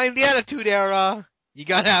defined the Attitude Era. You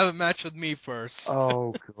got to have a match with me first.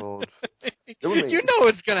 Oh, God. It's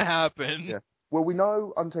going to happen. Yeah. Well, we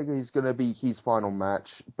know Undertaker is going to be his final match,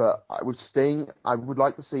 but with Sting, I would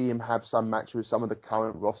like to see him have some match with some of the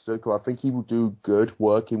current roster, because I think he will do good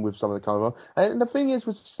working with some of the current roster. And the thing is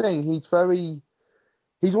with Sting,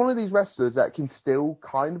 he's one of these wrestlers that can still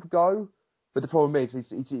kind of go, but the problem is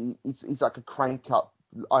he's like a crank up.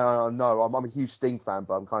 I know I'm a huge Sting fan,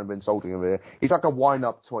 but I'm kind of insulting him here. He's like a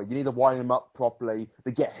wind-up toy. You need to wind him up properly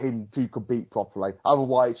to get him to compete properly.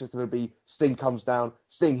 Otherwise, it's just going to be Sting comes down,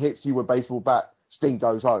 Sting hits you with a baseball bat, Sting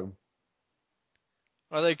goes home.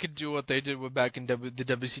 Or they could do what they did back in the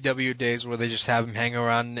WCW days, where they just have him hang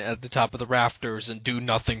around at the top of the rafters and do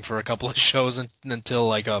nothing for a couple of shows until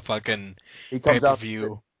like a fucking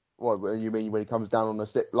pay-per-view. What, you mean when he comes down on the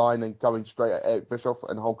zip line and going straight at Eric Bischoff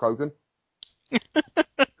and Hulk Hogan?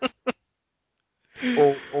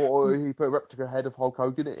 or he put a replica head of Hulk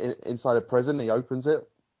Hogan inside a prison, he opens it.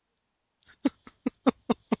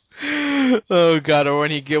 Oh god! Or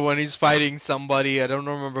when he's fighting somebody, I don't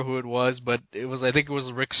remember who it was, but I think it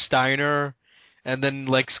was Rick Steiner, and then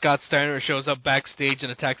like Scott Steiner shows up backstage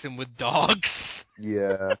and attacks him with dogs.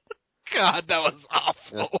 Yeah. God, that was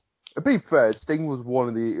awful. Yeah. To be fair, Sting was one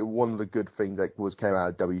of the good things that came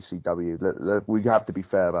out of WCW. We have to be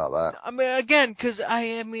fair about that. I mean, again, because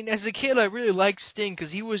I mean, as a kid, I really liked Sting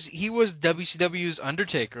because he was WCW's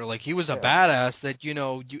Undertaker. Like he was a badass that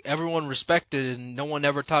everyone respected and no one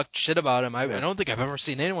ever talked shit about him. I don't think I've ever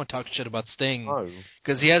seen anyone talk shit about Sting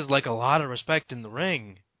because he has like a lot of respect in the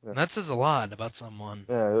ring. Yeah. And that says a lot about someone.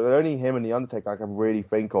 Yeah, only him and the Undertaker I can really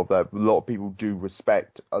think of that a lot of people do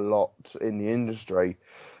respect a lot in the industry.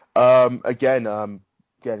 Again,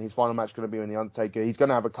 his final match is going to be with The Undertaker. He's going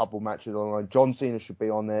to have a couple matches online. John Cena should be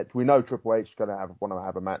on it. We know Triple H is going to want to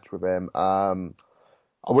have a match with him. I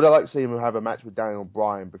would have liked to see him have a match with Daniel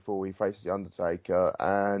Bryan before he faces The Undertaker.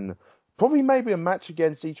 And probably maybe a match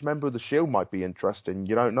against each member of the Shield might be interesting.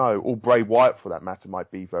 You don't know. Or Bray Wyatt, for that matter,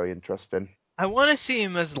 might be very interesting. I want to see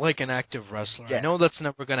him as like an active wrestler. Yeah. I know that's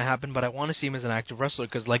never going to happen, but I want to see him as an active wrestler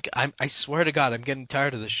because, like, I swear to God, I'm getting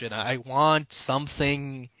tired of this shit. I want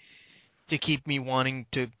something to keep me wanting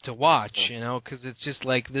to watch, because it's just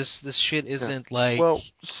like this shit isn't like... Well,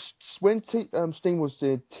 when Sting was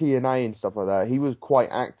in TNA and stuff like that, he was quite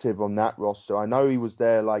active on that roster. I know he was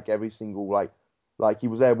there like every single, like he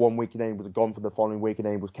was there one week and then he was gone for the following week and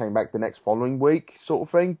then he came back the next following week sort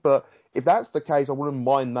of thing. But if that's the case, I wouldn't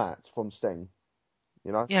mind that from Sting.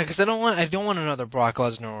 Yeah, because I don't want another Brock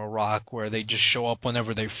Lesnar or Rock where they just show up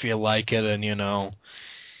whenever they feel like it and,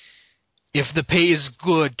 if the pay is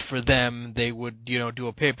good for them, they would, do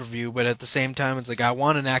a pay-per-view, but at the same time, it's like, I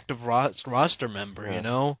want an active roster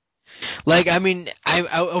member, Like, I mean,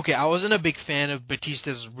 I wasn't a big fan of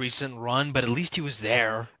Batista's recent run, but at least he was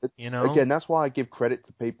there, Again, that's why I give credit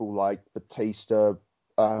to people like Batista,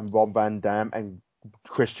 Rob Van Dam, and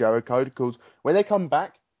Chris Jericho, because when they come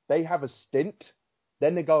back, they have a stint,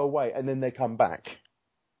 then they go away, and then they come back.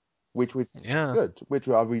 Which good, which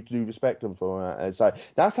I really do respect them for. So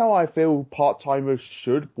that's how I feel part-timers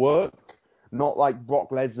should work. Not like Brock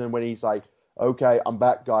Lesnar when he's like, okay, I'm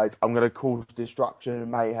back, guys. I'm going to cause destruction and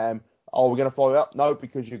mayhem. Oh, we're going to follow up? No,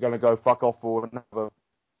 because you're going to go fuck off for another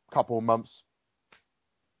couple of months.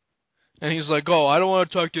 And he's like, oh, I don't want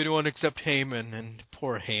to talk to anyone except Heyman. And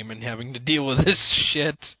poor Heyman having to deal with this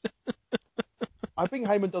shit. I think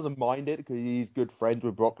Heyman doesn't mind it because he's good friends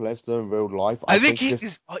with Brock Lesnar in real life. I think he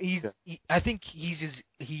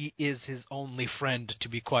is his only friend, to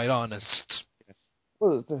be quite honest.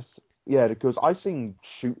 Well, because I've seen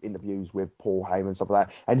shoot interviews with Paul Heyman and stuff like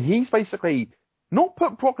that, and he's basically not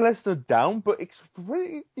put Brock Lesnar down, but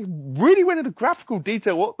really went into graphical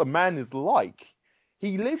detail what the man is like.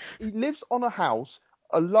 He lives on a house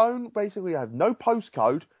alone, basically has no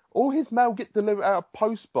postcode. All his mail gets delivered out of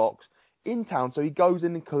post box in town, so he goes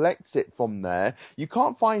in and collects it from there. You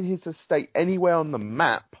can't find his estate anywhere on the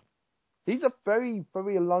map. He's a very,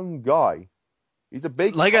 very alone guy. He's a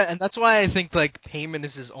big... and that's why I think, like, Heyman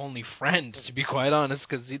is his only friend, to be quite honest,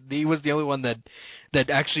 because he was the only one that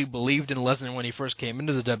actually believed in Lesnar when he first came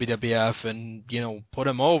into the WWF and, put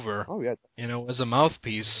him over. Oh, yeah. As a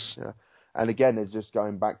mouthpiece. Yeah. And again, it's just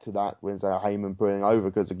going back to that when Heyman putting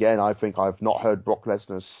over, because again, I think I've not heard Brock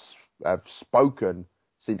Lesnar have spoken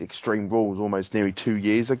since Extreme Rules almost nearly 2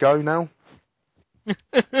 years ago now.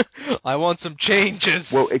 I want some changes.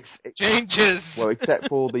 Well, changes. Well, except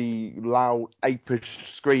for the loud, apish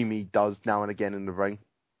scream he does now and again in the ring.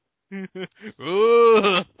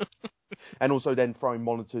 And also then throwing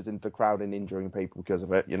monitors into the crowd and injuring people because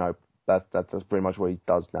of it. That's pretty much what he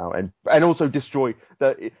does now. And also destroy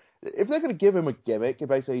the... If they're going to give him a gimmick,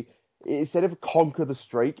 basically, instead of conquer the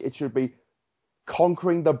streak, it should be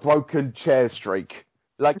conquering the broken chair streak.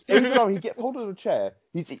 Like, every time he gets hold of the chair,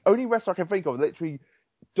 he's the only wrestler I can think of that literally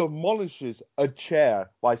demolishes a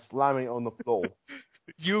chair by slamming it on the floor.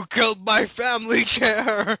 You killed my family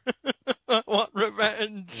chair! I want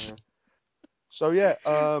revenge! Yeah. So, yeah,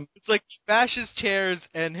 it's like he bashes chairs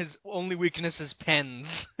and his only weakness is pens.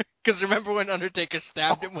 Because remember when Undertaker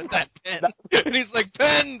stabbed him with that pen? And he's like,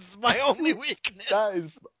 pens! My only weakness!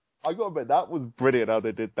 I gotta admit, that was brilliant how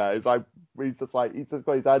they did that. It's like, he's just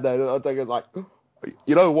got his hand there and Undertaker's like,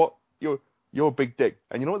 you know what? You're a big dick.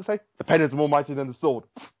 And you know what they say? The pen is more mighty than the sword.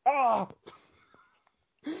 Ah!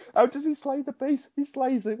 How does he slay the beast? He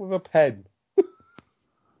slays it with a pen.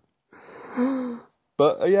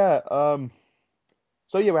 But,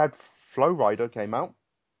 so we had Flo Rida came out.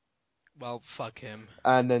 Well, fuck him.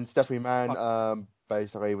 And then Stephanie Mann,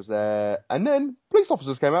 basically was there. And then police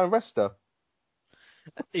officers came out and arrested her.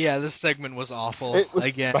 Yeah, this segment was awful. It was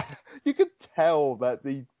again. bad. You could tell that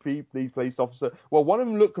these police officers. Well, one of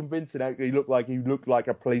them looked convincing. Actually, he looked like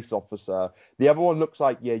a police officer. The other one looks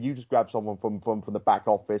like, you just grab someone from the back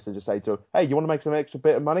office and just say to her, "Hey, you want to make some extra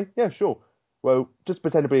bit of money? Yeah, sure. Well, just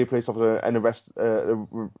pretend to be a police officer and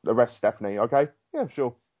arrest Stephanie, okay? Yeah,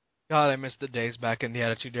 sure." God, I miss the days back in the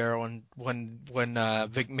Attitude Era when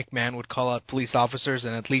Vic McMahon would call out police officers,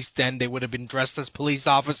 and at least then they would have been dressed as police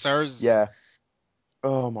officers. Yeah.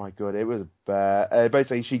 Oh my god, it was bad.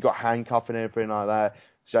 Basically, she got handcuffed and everything like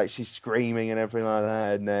that. She's screaming and everything like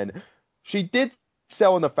that, and then she did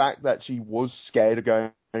sell on the fact that she was scared of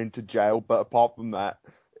going into jail. But apart from that,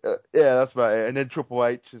 that's about it. And then Triple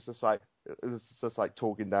H is just like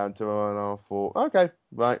talking down to her, and I thought, okay,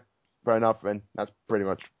 right, fair enough. And that's pretty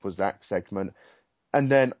much was that segment. And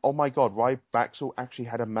then, oh my god, Ryback actually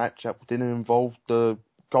had a match that didn't involve the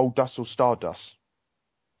Goldust or Stardust.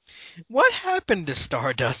 What happened to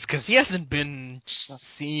Stardust? Because he hasn't been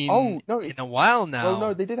seen in a while now. Well,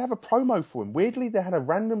 no, they did have a promo for him. Weirdly, they had a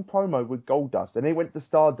random promo with Goldust, and they went to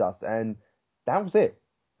Stardust, and that was it.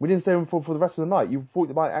 We didn't see him for the rest of the night. You thought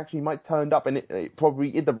they might turned up, and it probably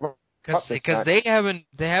in the because they haven't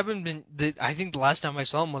been. I think the last time I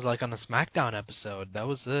saw him was like on a SmackDown episode. That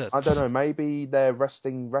was it. I don't know. Maybe they're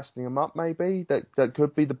wrestling him up. Maybe that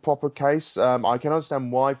could be the proper case. I can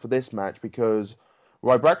understand why for this match because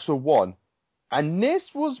Ryback won, and this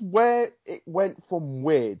was where it went from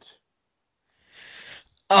weird.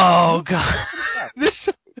 Oh god,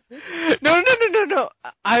 No.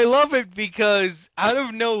 I love it because out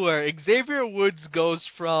of nowhere, Xavier Woods goes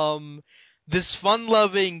from this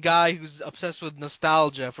fun-loving guy who's obsessed with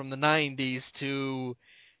nostalgia from the 90s to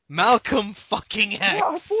Malcolm fucking X. Yeah,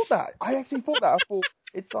 I thought that. I actually thought that. I thought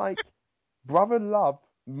it's like Brother Love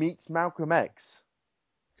meets Malcolm X.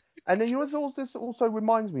 And then you know what this also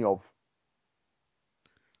reminds me of?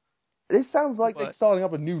 This sounds like they're starting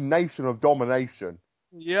up a new nation of domination.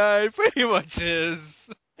 Yeah, it pretty much is.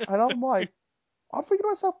 And I'm thinking to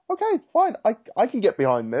myself, okay, fine, I can get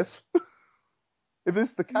behind this. If this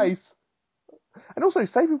is the case. And also,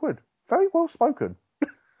 Xavier Wood, very well spoken.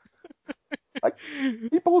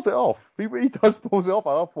 He pulls it off. He really does pulls it off.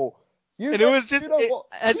 And I thought,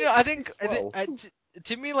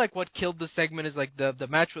 to me, like, what killed the segment is, like, the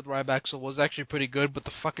match with Ryback was actually pretty good, but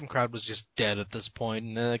the fucking crowd was just dead at this point,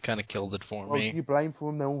 and it kind of killed it for me. You blame for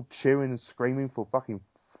them, they're all cheering and screaming for fucking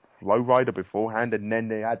Flo Rida beforehand, and then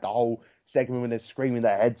they had the whole segment when they're screaming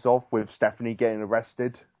their heads off with Stephanie getting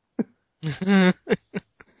arrested.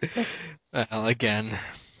 Well, again,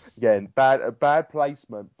 bad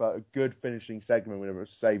placement, but a good finishing segment when it was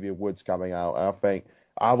Xavier Woods coming out. And I think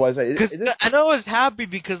I was happy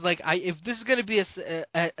because if this is gonna be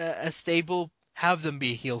a stable, have them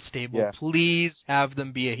be a heel stable. Yeah. Please have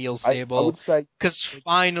them be a heel stable. I would say because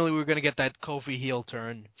finally we're gonna get that Kofi heel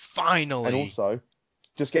turn. Finally, and also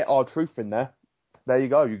just get R-Truth in there. There you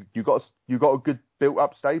go. You got a good built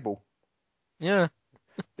up stable. Yeah.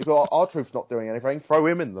 You got R-Truth not doing anything. Throw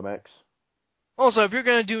him in the mix. Also, if you're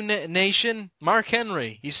going to do Nation, Mark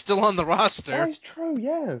Henry, he's still on the roster. That is true,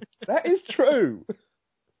 yeah. That is true.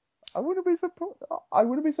 I wouldn't be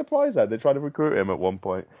surprised that they're trying to recruit him at one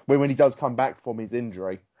point. When he does come back from his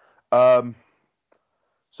injury. I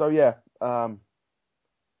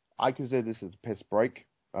consider this as a piss break.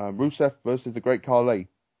 Rusev versus the Great Khali.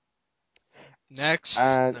 Next.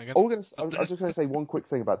 And I was just going to say one quick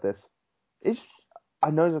thing about this. I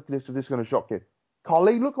know that this is going to shock you.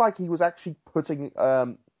 Khali looked like he was actually putting,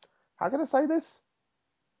 how can I say this?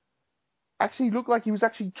 Actually looked like he was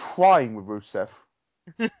actually trying with Rusev.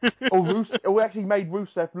 or actually made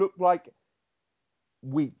Rusev look like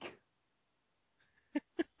weak.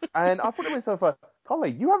 And I thought to myself,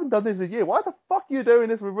 Khali, you haven't done this in a year. Why the fuck are you doing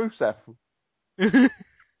this with Rusev?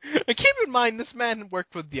 Keep in mind, this man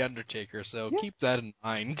worked with The Undertaker, so keep that in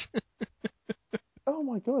mind. Oh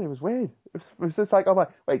my god, it was weird. It was just like, I'm like,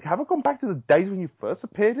 wait, have I gone back to the days when you first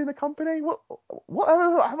appeared in the company? What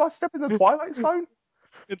have I stepped in the Twilight Zone?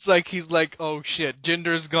 It's like he's like, oh shit,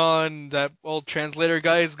 Jinder's gone, that old translator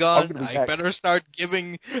guy is gone. I better start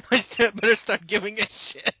giving a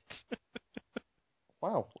shit.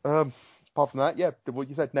 Wow. Apart from that, yeah, what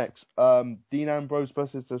you said next. Dean Ambrose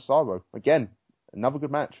versus Cesaro. Again, another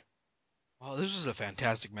good match. Well, this was a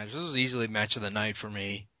fantastic match. This was easily match of the night for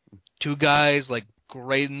me. Two guys, like,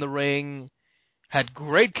 great in the ring. Had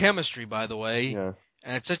great chemistry, by the way. Yeah.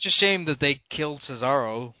 And it's such a shame that they killed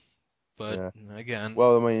Cesaro. But, Yeah. again...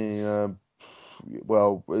 Well, I mean,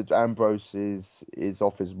 Ambrose is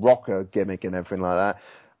off his rocker gimmick and everything like that.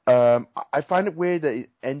 I find it weird that it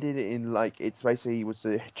ended in, like, it's basically was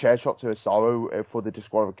a chair shot to Cesaro for the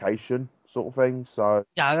disqualification sort of thing, so...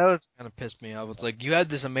 Yeah, that was kind of pissed me off. It's like, you had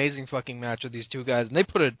this amazing fucking match with these two guys, and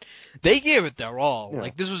they gave it their all. Yeah.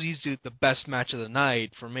 Like, this was easily the best match of the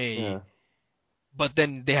night for me. Yeah. But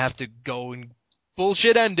then they have to go and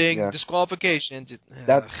bullshit ending, Yeah. disqualification.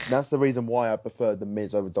 That's the reason why I preferred the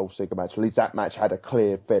Miz over Dolph Ziggler match. At least that match had a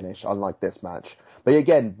clear finish, unlike this match. But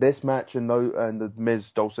again, this match and the Miz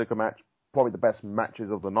Dolph Ziggler match, probably the best matches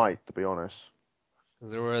of the night, to be honest.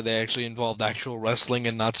 They actually involved actual wrestling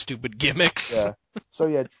and not stupid gimmicks. Yeah.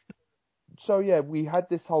 So we had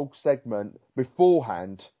this whole segment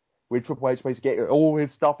beforehand with Triple H basically getting all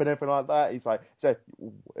his stuff and everything like that. It's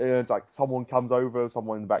like someone comes over,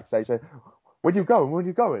 someone in the backstage says, "Where you going? Where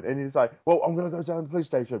you going?" And he's like, "Well, I'm going to go down to the police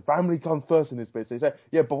station. Family comes first in this business." He's like,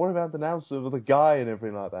 "Yeah, but what about the announcer with the guy and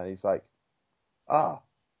everything like that?" And he's like, Are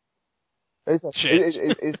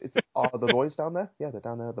the lawyers down there? Yeah, they're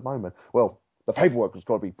down there at the moment. Well, the paperwork has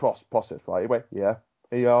got to be processed, right? Anyway, yeah.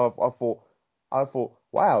 I thought,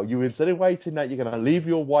 wow, you're insinuating that you're going to leave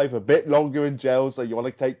your wife a bit longer in jail so you want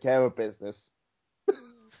to take care of business.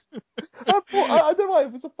 I don't know,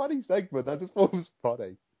 it was a funny segment. I just thought it was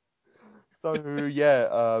funny. So,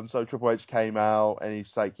 yeah, so Triple H came out and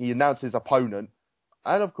he announced his opponent.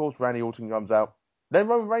 And, of course, Randy Orton comes out. Then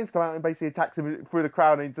Roman Reigns come out and basically attacks him through the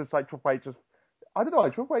crowd and just like Triple H I don't know,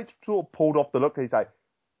 Triple H sort of pulled off the look and he's like,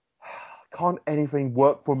 can't anything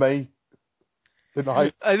work for me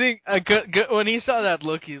tonight? I think when he saw that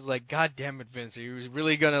look, he's like, God damn it, Vince, are you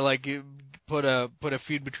really gonna like put a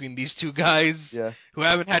feud between these two guys who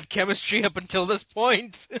haven't had chemistry up until this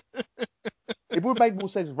point? It would make more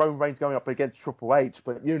sense if Roman Reigns going up against Triple H,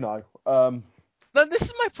 but Now, this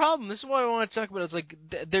is my problem. This is what I want to talk about. It's like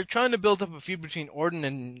they're trying to build up a feud between Orton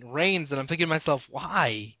and Reigns, and I'm thinking to myself,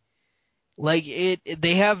 why? Like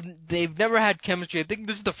they've never had chemistry. I think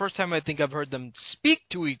this is the first time I think I've heard them speak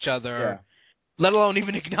to each other, let alone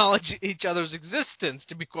even acknowledge each other's existence.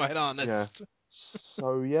 To be quite honest. Yeah.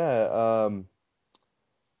 So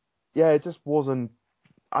it just wasn't.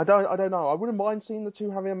 I don't know. I wouldn't mind seeing the two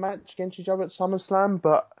having a match against each other at SummerSlam,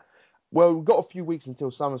 but we've got a few weeks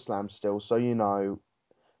until SummerSlam still, so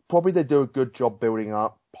probably they do a good job building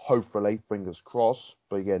up. Hopefully, fingers crossed.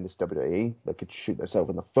 But again, this WWE, they could shoot themselves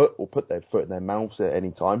in the foot or put their foot in their mouths at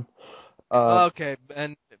any time. Okay,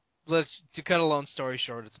 and to cut a long story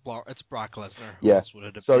short, it's Brock Lesnar. Who else would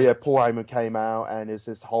it have been? So Paul Heyman came out and it's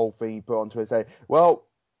this whole thing he put onto it saying, well,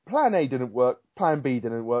 Plan A didn't work, Plan B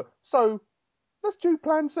didn't work, so let's do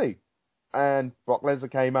Plan C. And Brock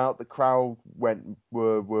Lesnar came out, the crowd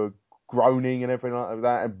were groaning and everything like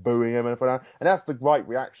that and booing him and everything like that. And that's the right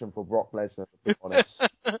reaction for Brock Lesnar, to be honest.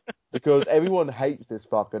 Because everyone hates this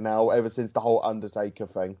fucker now ever since the whole Undertaker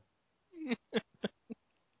thing.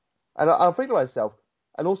 And I think to myself,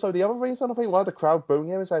 and also the other reason I think why the crowd booing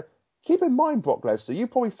him is like, keep in mind, Brock Lesnar, you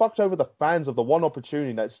probably fucked over the fans of the one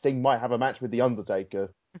opportunity that Sting might have a match with the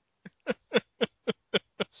Undertaker.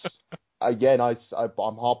 Again, I'm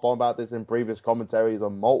harp on about this in previous commentaries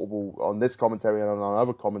on this commentary and on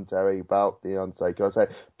another commentary about the Undertaker. I say,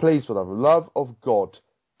 please, for the love of God,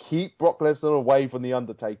 keep Brock Lesnar away from the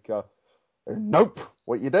Undertaker. And nope,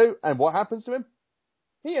 what you do, and what happens to him?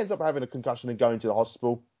 He ends up having a concussion and going to the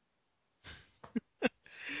hospital.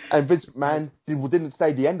 And Vince McMahon didn't stay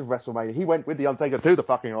at the end of WrestleMania. He went with the Undertaker to the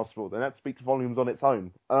fucking hospital, and that speaks volumes on its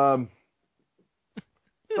own. So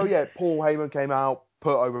yeah, Paul Heyman came out,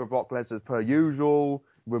 put over Brock Lesnar as per usual,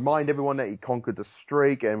 remind everyone that he conquered the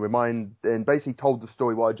streak, and basically told the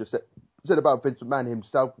story what I just said about Vince McMahon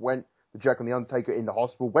himself went to check on the Undertaker in the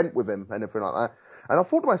hospital, went with him, and everything like that. And I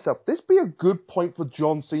thought to myself, this be a good point for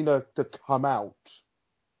John Cena to come out.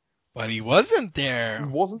 But he wasn't there. He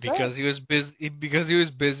wasn't because there? he was busy. Because he was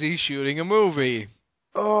busy shooting a movie.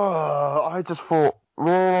 Oh, I just thought,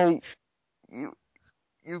 really, you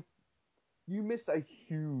missed a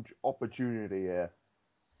huge opportunity here.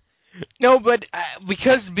 No, but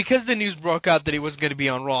because the news broke out that he was going to be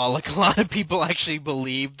on Raw, like a lot of people actually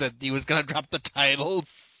believed that he was going to drop the titles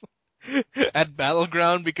at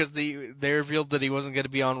Battleground because they revealed that he wasn't going to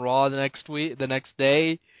be on Raw the next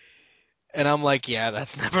day. And I'm like, yeah,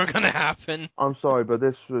 that's never going to happen. I'm sorry, but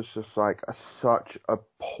this was just like such a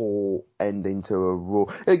poor ending to a Raw.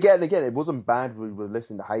 Again, it wasn't bad we were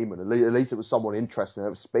listening to Heyman. At least it was someone interesting that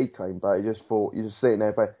was speaking, but I just thought, you're just sitting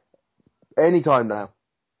there for anytime now.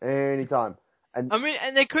 Anytime. And I mean,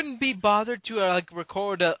 and they couldn't be bothered to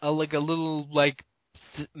record a little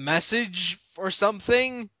message or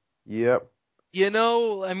something. yep, You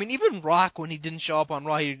know, I mean, even Rock, when he didn't show up on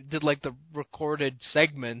Raw, he did the recorded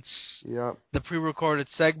segments, yep. the pre-recorded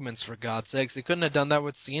segments. For God's sakes, they couldn't have done that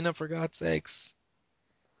with Cena. For God's sakes.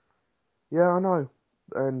 Yeah, I know.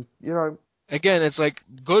 And Again, it's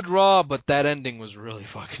good Raw, but that ending was really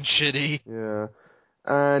fucking shitty. yeah.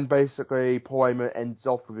 And basically, Paul Heyman ends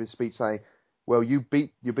off with his speech saying, "Well, you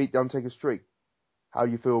beat the Undertaker's streak. How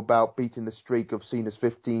do you feel about beating the streak of Cena's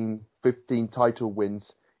 15 title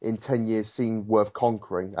wins in 10 years seemed worth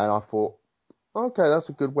conquering?" And I thought, okay, that's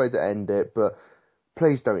a good way to end it, but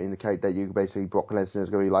please don't indicate that you basically Brock Lesnar is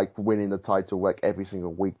going to be winning the title every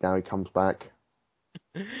single week now he comes back.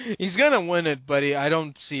 He's gonna win it, but I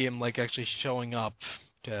don't see him actually showing up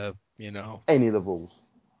to Any of the rules.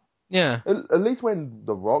 Yeah. At least when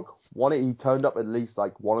The Rock won it, he turned up at least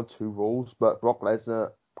one or two rules, but Brock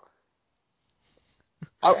Lesnar...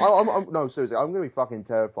 no, seriously, I'm going to be fucking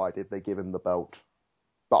terrified if they give him the belt.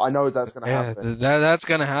 But I know that's going to happen. That's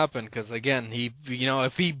going to happen, because, again,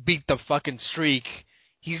 if he beat the fucking streak,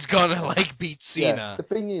 he's going to, beat Cena. Yeah, the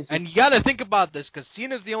thing is... And you got to think about this, because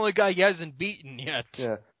Cena's the only guy he hasn't beaten yet.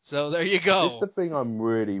 Yeah. So there you go. This is the thing I'm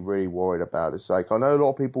really, really worried about. It's I know a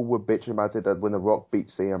lot of people were bitching about it that when The Rock beat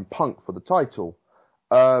CM Punk for the title.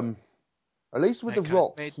 At least with The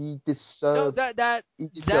Rock, he deserved... that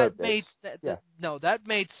made sense. Yeah. No, that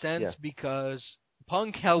made sense Yeah. because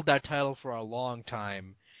Punk held that title for a long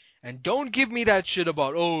time. And don't give me that shit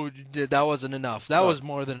about, that wasn't enough. That was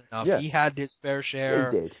more than enough. Yeah. He had his fair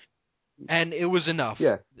share. Yeah, he did. And it was enough.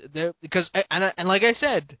 Yeah. Because like I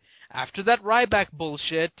said, after that Ryback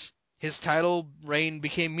bullshit, his title reign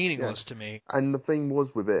became meaningless to me. And the thing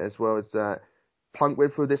was with it as well is that Punk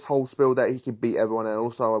went through this whole spiel that he could beat everyone, and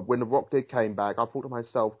also when The Rock came back, I thought to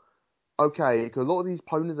myself, okay, because a lot of these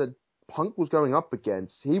opponents that Punk was going up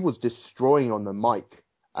against, he was destroying on the mic,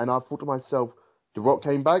 and I thought to myself, The Rock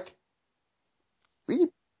came back, he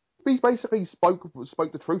basically spoke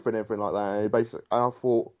the truth and everything like that. And I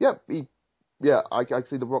thought, I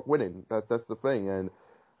see The Rock winning. That's the thing, and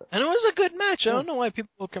it was a good match. I don't know why people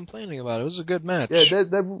were complaining about it. It was a good match. Yeah,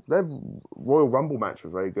 their Royal Rumble match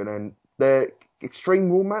was very good, and their Extreme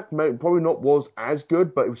Rules match probably not was as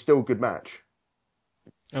good, but it was still a good match.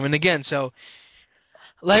 I mean, again,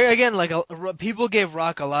 people gave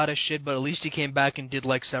Rock a lot of shit, but at least he came back and did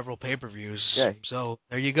several pay-per-views. Yeah. So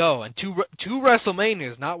there you go, and two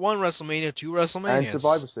WrestleManias, not one WrestleMania, two WrestleManias. And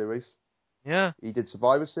Survivor Series. Yeah. He did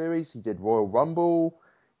Survivor Series. He did Royal Rumble.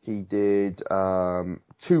 He did 2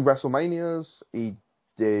 WrestleManias. He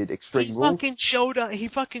did Extreme Rules. He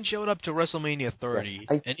fucking showed up to WrestleMania 30,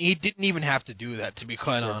 and he didn't even have to do that, to be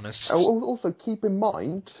quite honest. Also, keep in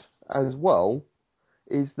mind as well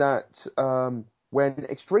is that when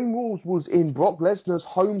Extreme Rules was in Brock Lesnar's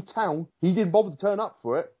hometown, he didn't bother to turn up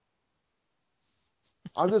for it.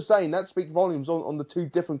 I'm just saying that speaks volumes on the two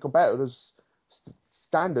different competitors'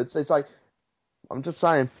 standards. It's I'm just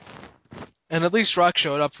saying. And at least Rock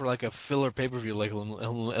showed up for a filler pay-per-view like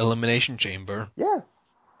Elimination Chamber. Yeah.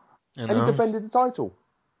 And he defended the title.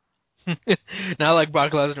 Not like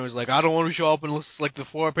Brock Lesnar was I don't want to show up in the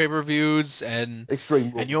 4 pay-per-views and Extreme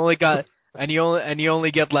Rules. And you only got you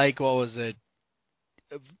only get what was it,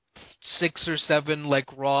 6 or 7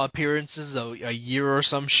 Raw appearances a year or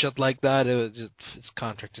some shit like that. It was just, his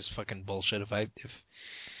contract is fucking bullshit. I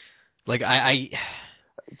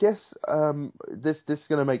guess this is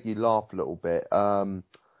gonna make you laugh a little bit.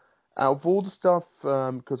 Out of all the stuff,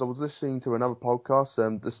 because I was listening to another podcast.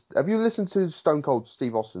 Have you listened to Stone Cold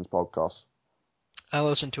Steve Austin's podcast? I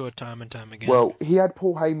listen to it time and time again. Well, he had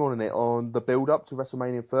Paul Heyman on it on the build-up to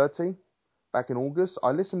WrestleMania 30 back in August.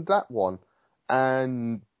 I listened to that one,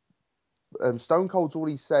 and Stone Cold's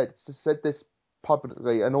already said this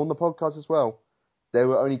publicly and on the podcast as well. There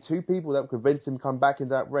were only 2 people that convinced him to come back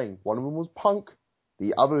into that ring. One of them was Punk.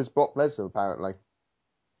 The other is Brock Lesnar, apparently.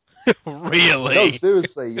 Really? No,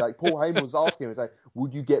 seriously. Paul Heyman was asking him,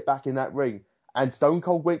 would you get back in that ring? And Stone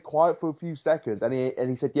Cold went quiet for a few seconds, and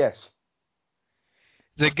he said yes.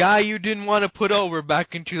 The guy you didn't want to put over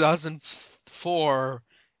back in 2004,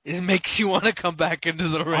 it makes you want to come back into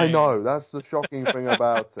the ring. I know. That's the shocking thing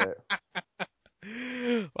about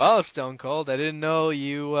it. Well, Stone Cold, I didn't know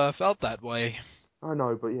you felt that way. I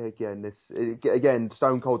know, but yeah, again,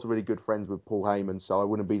 Stone Cold's really good friends with Paul Heyman, so I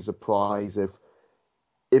wouldn't be surprised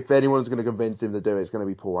if anyone's going to convince him to do it, it's going to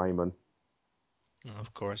be Paul Heyman.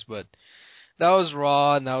 Of course, but that was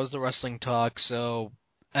Raw, and that was the Wrestling Talk, so,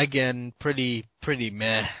 again, pretty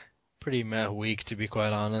meh week, to be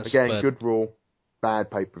quite honest. Again, good Raw,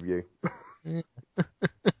 bad pay-per-view.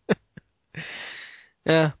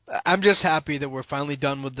 Yeah, I'm just happy that we're finally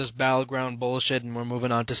done with this Battleground bullshit and we're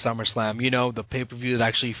moving on to SummerSlam. You know, the pay-per-view that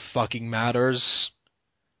actually fucking matters.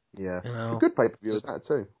 Yeah. You It's a know? good pay-per-view, Just, is that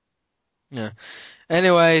too? yeah.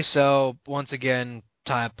 Anyway, so, once again,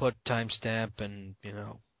 put timestamp and,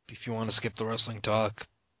 if you want to skip the wrestling talk,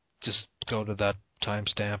 just go to that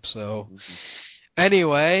timestamp. So, Mm-hmm.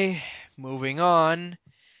 anyway, moving on.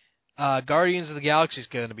 Guardians of the Galaxy is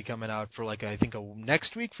going to be coming out for I think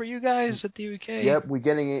next week for you guys at the UK. Yep, we're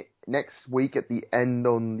getting it next week at the end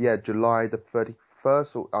on July the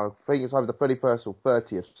 31st, or I think it's either the 31st or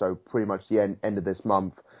 30th, so pretty much the end of this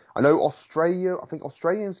month. I know I think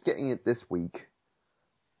Australia's getting it this week,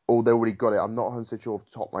 or they already got it. I'm not 100% sure off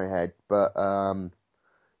the top of my head, but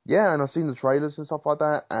yeah, and I've seen the trailers and stuff like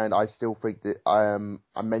that, and I still think that I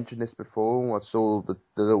mentioned this before. I saw the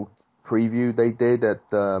little preview they did at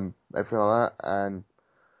everything like that, and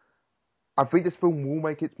I think this film will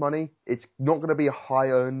make its money. It's not going to be a high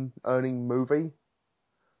earning movie,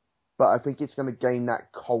 but I think it's going to gain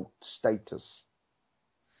that cult status.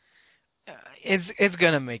 It's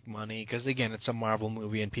gonna make money because again, it's a Marvel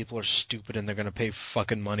movie and people are stupid and they're gonna pay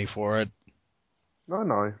fucking money for it. I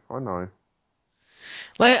know.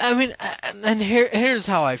 I mean, and here's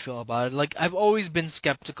how I feel about it. I've always been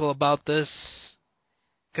skeptical about this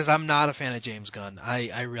because I'm not a fan of James Gunn.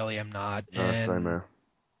 I really am not, No, same and here.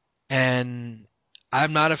 and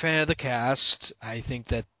I'm not a fan of the cast. I think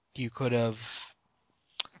that you could have.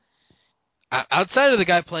 Outside of the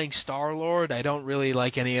guy playing Star-Lord, I don't really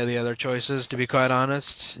like any of the other choices, to be quite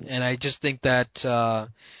honest. And I just think that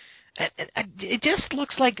it just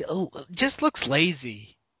looks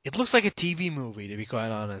lazy. It looks like a TV movie, to be quite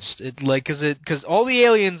honest. Because all the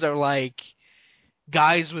aliens are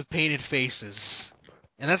guys with painted faces,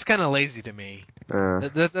 and that's kind of lazy to me.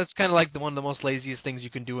 That's kind of one of the most laziest things you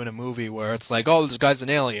can do in a movie, where it's like, oh, this guy's an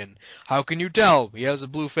alien. How can you tell? He has a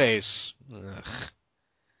blue face. Ugh.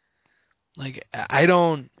 I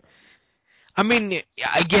don't. I mean,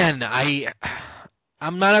 again,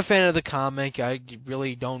 I'm not a fan of the comic. I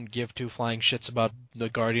really don't give two flying shits about the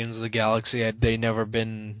Guardians of the Galaxy. They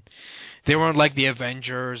weren't like the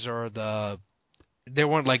Avengers They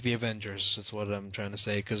weren't like the Avengers. That's what I'm trying to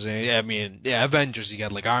say. Because I mean, yeah, Avengers. You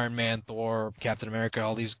got Iron Man, Thor, Captain America,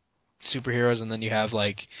 all these superheroes, and then you have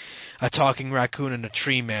a talking raccoon and a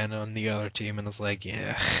tree man on the other team, and it's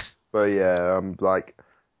yeah. But yeah,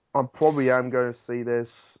 I probably am going to see this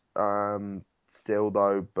still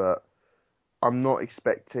though, but I'm not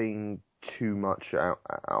expecting too much out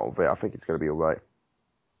of it. I think it's going to be alright.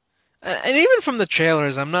 And even from the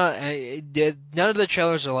trailers, I'm not. None of the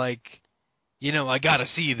trailers are I gotta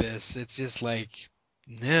see this. It's just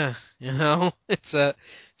yeah, it's a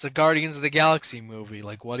Guardians of the Galaxy movie.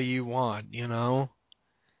 What do you want?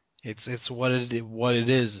 It's what it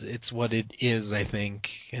is. It's what it is. I think,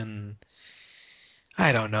 and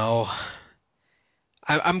I don't know.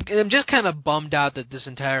 I'm just kind of bummed out that this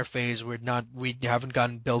entire phase we haven't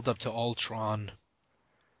gotten built up to Ultron.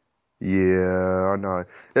 Yeah, I know.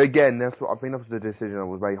 Again, that's what I think. That was the decision that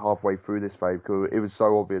was made halfway through this phase because it was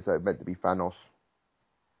so obvious that it meant to be Thanos.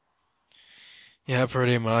 Yeah,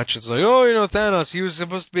 pretty much. It's Thanos, he was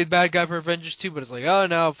supposed to be the bad guy for Avengers 2, but it's oh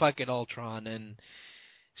no, fuck it, Ultron. And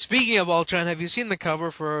speaking of Ultron, have you seen the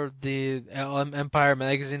cover for the Empire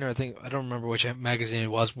magazine? Or I don't remember which magazine it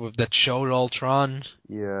was that showed Ultron.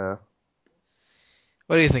 Yeah.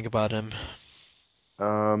 What do you think about him?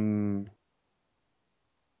 Um.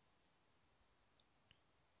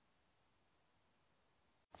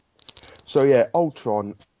 So yeah,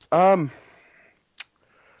 Ultron.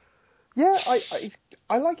 Yeah,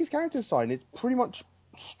 I like his character design. It's pretty much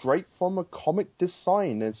straight from a comic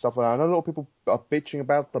design and stuff like that. I know a lot of people are bitching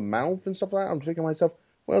about the mouth and stuff like that. I'm thinking to myself,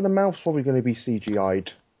 well, the mouth's probably going to be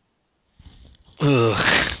CGI'd.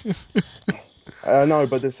 Ugh. I know,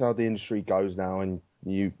 but this is how the industry goes now, and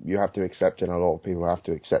you have to accept it, and a lot of people have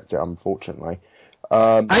to accept it, unfortunately.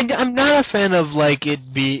 I'm not a fan of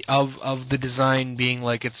of the design being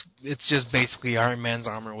it's just basically Iron Man's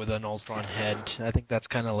armor with an Ultron head. I think that's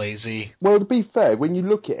kind of lazy. Well, to be fair, when you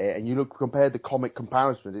look at it and you compare the comic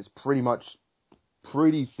comparison, it's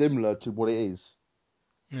pretty similar to what it is.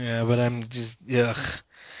 Yeah, but I'm just ugh.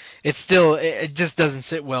 It just doesn't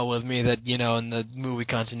sit well with me that in the movie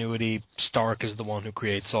continuity Stark is the one who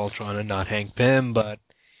creates Ultron and not Hank Pym. But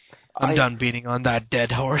I'm done beating on that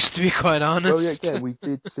dead horse, to be quite honest. Well, yeah, again, we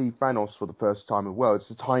did see Thanos for the first time as well. It's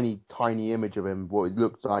a tiny image of him, what it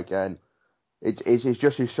looks like, and it's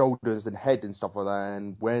just his shoulders and head and stuff like that.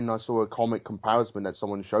 And when I saw a comic comparison that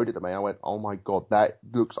someone showed it to me, I went, "Oh my god, that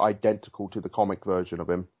looks identical to the comic version of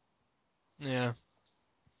him." Yeah.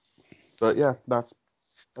 But yeah, that's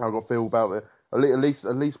I've got to feel about it.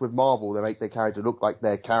 At least with Marvel, they make their characters look like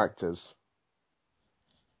their characters,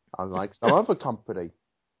 unlike some other company.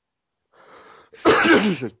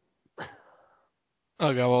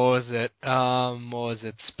 Okay, what was it?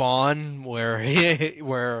 Spawn, where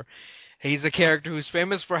he's a character who's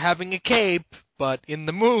famous for having a cape, but in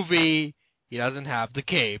the movie he doesn't have the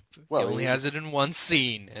cape. Well, he only has it in one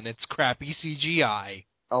scene, and it's crappy CGI.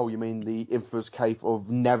 Oh, you mean the infamous cape of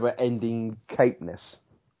never-ending capeness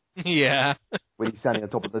Yeah. when he's standing on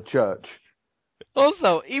top of the church?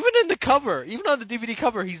 Also, even in the cover, even on the DVD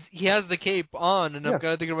cover, he has the cape on, and I'm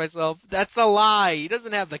kind of thinking to myself, that's a lie. He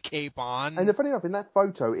doesn't have the cape on. And funny enough, in that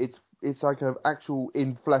photo, it's like an actual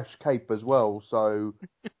in-flesh cape as well. So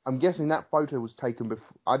I'm guessing that photo was taken before.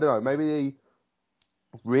 I don't know. Maybe they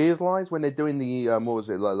realised when they're doing the what was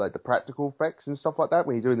it like the practical effects and stuff like that.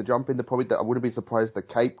 When you're doing the jumping, I wouldn't be surprised the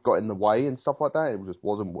cape got in the way and stuff like that. It just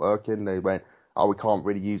wasn't working. They went, oh, we can't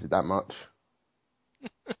really use it that much.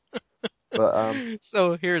 But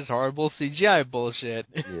so here's horrible CGI bullshit.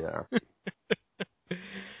 Yeah.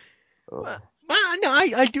 Well, no,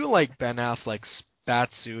 I do like Ben Affleck's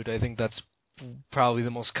Batsuit. I think that's probably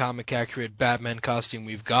the most comic accurate Batman costume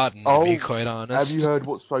we've gotten, to be quite honest. Have you heard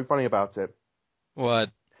what's so funny about it? What?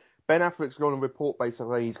 Ben Affleck's gone on a report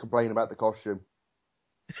basically he's complaining about the costume.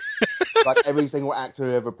 Like every single actor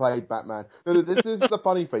who ever played Batman. No, this is the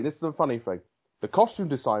funny thing. The costume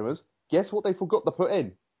designers, guess what they forgot to put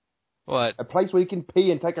in? What? A place where you can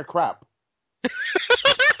pee and take a crap.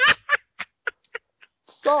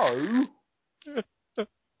 So,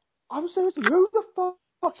 I'm seriously, who the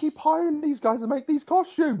fuck keep hiring these guys to make these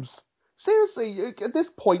costumes? Seriously, at this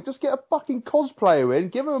point, just get a fucking cosplayer in,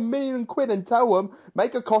 give them £1 million and tell them,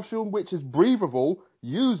 make a costume which is breathable,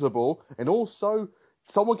 usable, and also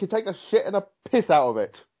someone can take a shit and a piss out of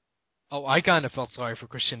it. Oh, I kind of felt sorry for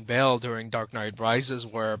Christian Bale during Dark Knight Rises,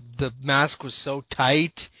 where the mask was so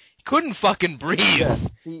tight, he couldn't fucking breathe. Yeah,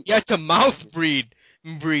 he had to mouth breathe.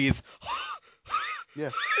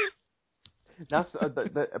 Yeah. That's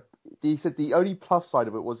he said the only plus side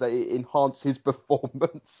of it was that it enhanced his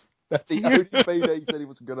performance. That's the only thing that he said he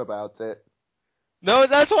was good about it. No,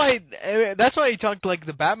 that's why he talked like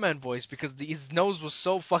the Batman voice, because his nose was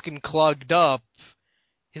so fucking clogged up.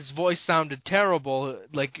 His voice sounded terrible,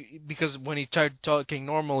 like, because when he tried talking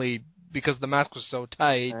normally, because the mask was so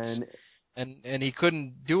tight, and he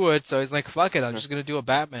couldn't do it, so he's like, fuck it, I'm just gonna do a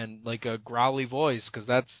Batman, like a growly voice, because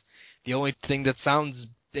that's the only thing that sounds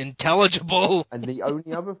intelligible. And the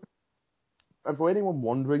only other, and for anyone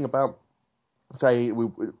wondering about, say,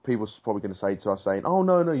 people are probably going to say to us, saying, oh,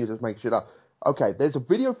 no, you're just making shit up. Okay, there's a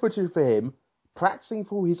video footage for him practicing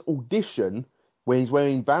for his audition when he's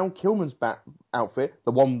wearing Val Kilmer's bat outfit,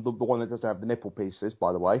 the one that doesn't have the nipple pieces,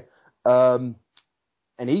 by the way, and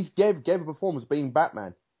he gave a performance being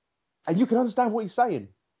Batman. And you can understand what he's saying.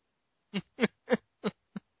 You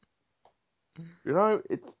know,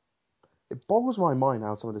 it boggles my mind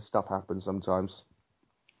how some of this stuff happens sometimes.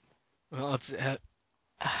 Well, it's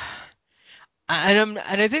and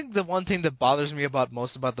I think the one thing that bothers me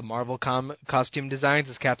most about the Marvel costume designs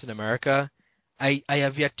is Captain America. I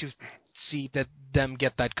have yet to see them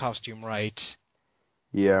get that costume right.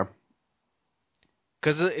 Yeah.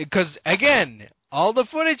 Because again, all the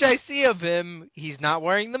footage I see of him, he's not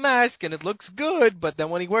wearing the mask, and it looks good. But then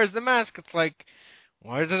when he wears the mask, it's like,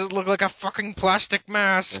 why does it look like a fucking plastic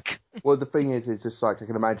mask? Well, the thing is, it's just like, I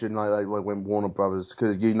can imagine like when Warner Brothers,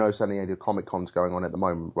 because San Diego Comic Con's going on at the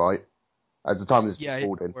moment, right? At the time of this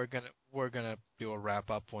recording. We're gonna do a wrap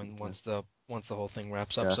up once the whole thing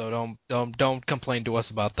wraps up. Yeah. So don't complain to us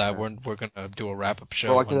about that. Yeah. We're gonna do a wrap up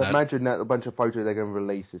show. Well, I can imagine that a bunch of photos they're gonna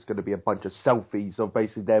release is gonna be a bunch of selfies of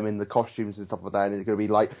basically them in the costumes and stuff like that, and it's gonna be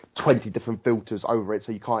like 20 different filters over it,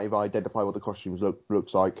 so you can't even identify what the costumes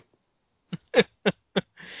looks like.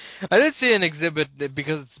 I did see an exhibit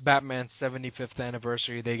because it's Batman's 75th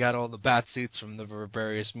anniversary. They got all the bat suits from the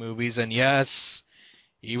various movies, and yes,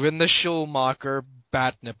 even the Schumacher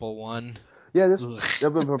bat nipple one. Yeah,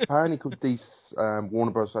 apparently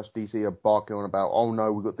Warner Bros. /DC are barking on about, oh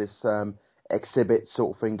no, we've got this exhibit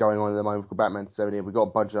sort of thing going on at the moment for Batman 70. We've got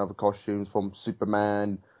a bunch of other costumes from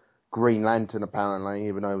Superman, Green Lantern, apparently,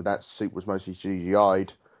 even though that suit was mostly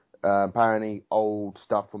CGI'd. Apparently, old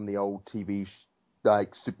stuff from the old TV,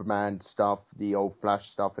 like Superman stuff, the old Flash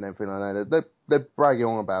stuff, and everything like that. They're bragging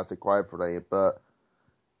on about it quite freely, but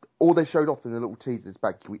all they showed off in the little teasers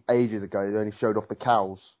back ages ago, they only showed off the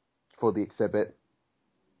cows for the exhibit.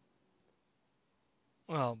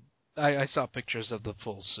 Well, I saw pictures of the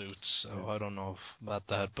full suits, so I don't know about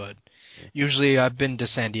that, but usually I've been to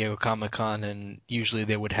San Diego Comic-Con, and usually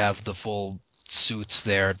they would have the full suits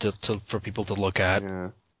there for people to look at. Yeah.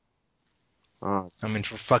 I mean,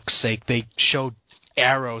 for fuck's sake, they showed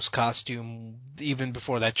Arrow's costume even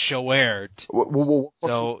before that show aired.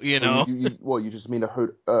 So, you know. You just mean a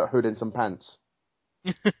hood and some pants?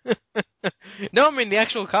 No, I mean the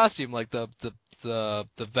actual costume, like the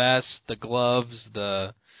vest, the gloves,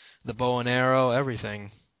 the bow and arrow,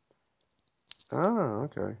 everything. Ah,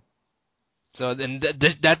 okay. So then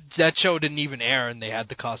that show didn't even air, and they had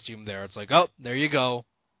the costume there. It's like, oh, there you go.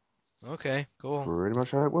 Okay, cool. Pretty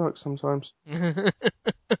much how it works sometimes. No.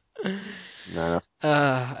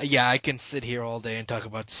 Yeah, I can sit here all day and talk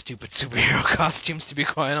about stupid superhero costumes, to be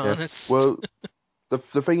quite honest. Well,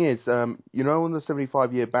 the thing is, on the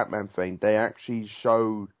 75-year Batman thing, they actually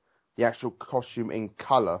showed the actual costume in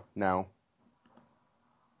color now.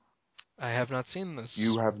 I have not seen this.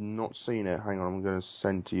 You have not seen it. Hang on, I'm going to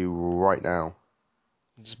send to you right now.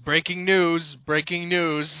 It's breaking news. Breaking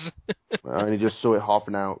news. I only just saw it half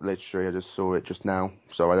an hour. Literally, I just saw it just now,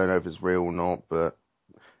 so I don't know if it's real or not, but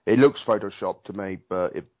it looks photoshopped to me.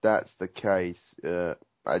 But if that's the case, I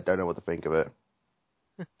don't know what to think of it.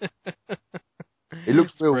 It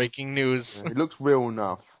looks real. Breaking news. It looks real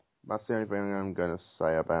enough. That's the only thing I'm going to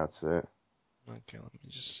say about it. Okay, let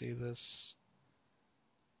me just see this.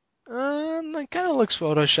 It kind of looks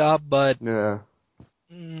photoshopped, but yeah.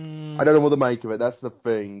 I don't know what to make of it. That's the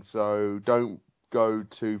thing. So don't go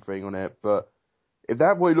too thing on it. But if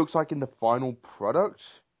that's what it looks like in the final product,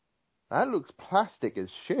 that looks plastic as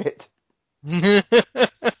shit. Because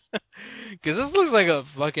this looks like a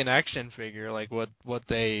fucking action figure, like what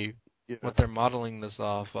they're modeling this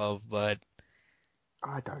off of. But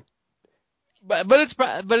I don't. But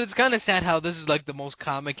it's kind of sad how this is like the most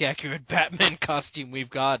comic accurate Batman costume we've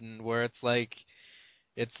gotten, where it's like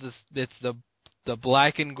it's the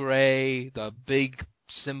black and gray, the big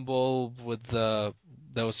symbol with that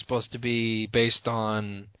was supposed to be based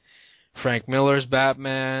on Frank Miller's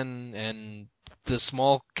Batman, and the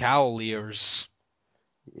small cowl ears.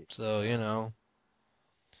 So it's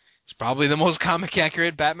probably the most comic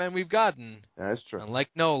accurate Batman we've gotten. That's true. Unlike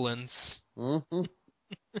Nolan's. Mm-hmm.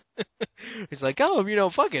 He's like,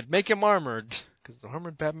 oh, fuck it, make him armored. Because the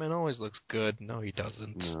armored Batman always looks good. No, he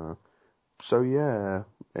doesn't. No. So, yeah.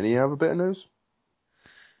 Any other bit of news?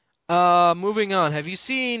 Moving on. Have you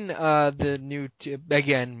seen the new...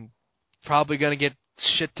 again, probably going to get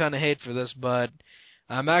shit ton of hate for this, but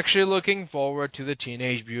I'm actually looking forward to the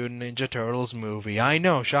Teenage Mutant Ninja Turtles movie. I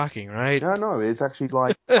know, shocking, right? Yeah, no, it's actually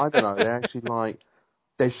like... I don't know, they're actually like...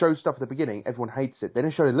 They showed stuff at the beginning, everyone hates it. Then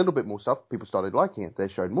they showed a little bit more stuff, people started liking it. They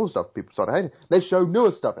showed more stuff, people started hating it. They showed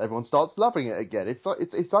newer stuff, everyone starts loving it again. It's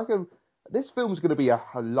like a... This film's going to be a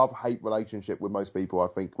love-hate relationship with most people, I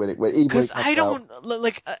think. Because I don't...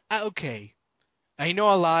 Like, okay. I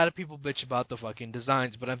know a lot of people bitch about the fucking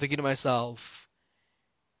designs, but I'm thinking to myself,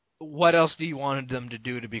 what else do you want them to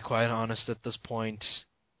do, to be quite honest, at this point?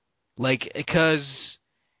 Like, because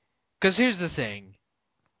here's the thing.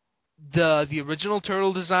 The original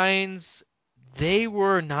turtle designs, they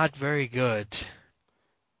were not very good.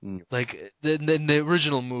 Like, the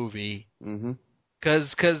original movie. Mm-hmm.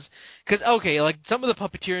 Because, okay, like, some of the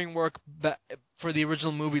puppeteering work for the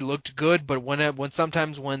original movie looked good, but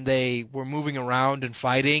sometimes when they were moving around and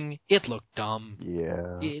fighting, it looked dumb.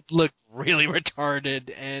 Yeah. It looked really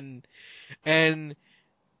retarded, and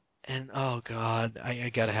oh god, I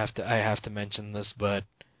have to mention this, but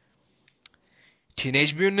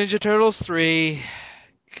Teenage Mutant Ninja Turtles 3,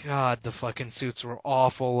 god, the fucking suits were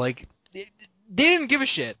awful. Like, they didn't give a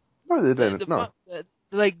shit. No, they didn't. No.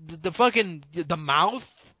 The mouth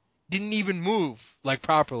didn't even move, like,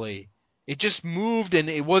 properly. It just moved, and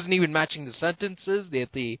it wasn't even matching the sentences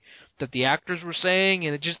that the actors were saying,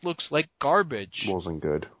 and it just looks like garbage. Wasn't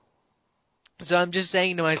good. So I'm just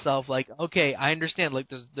saying to myself, like, okay, I understand, like,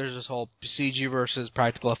 there's this whole CG versus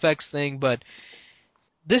practical effects thing, but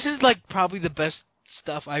this is, like, probably the best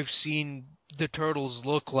stuff I've seen the Turtles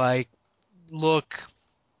look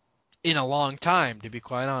in a long time, to be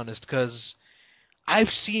quite honest, because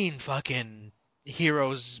I've seen fucking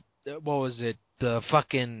Heroes, what was it, what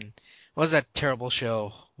was that terrible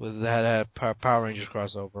show with that Power Rangers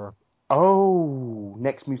crossover? Oh,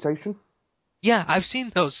 Next Mutation? Yeah, I've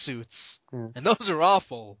seen those suits, and those are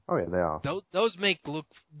awful. Oh yeah, they are. Those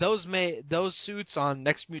suits on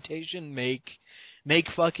Next Mutation make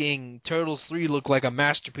fucking Turtles 3 look like a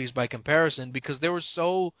masterpiece by comparison, because they were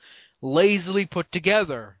so lazily put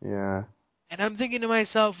together. Yeah. And I'm thinking to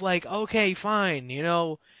myself, like, okay, fine,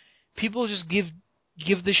 people just give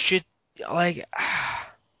this shit, like,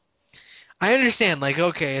 I understand, like,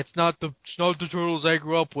 okay, it's not the Turtles I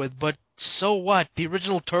grew up with, but so what? The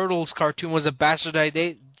original Turtles cartoon was a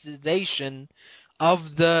bastardization of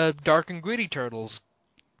the Dark and Gritty Turtles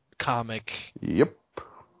comic. Yep.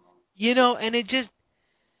 You know, and it just...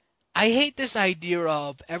 I hate this idea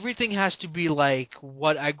of everything has to be like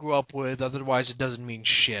what I grew up with, otherwise it doesn't mean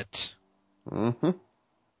shit. Mm-hmm.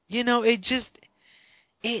 You know, it just...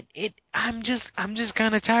 I'm just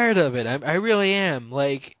kind of tired of it. I really am.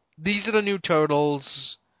 Like, these are the new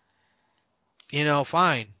Turtles. You know,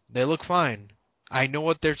 fine. They look fine. I know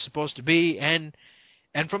what they're supposed to be, and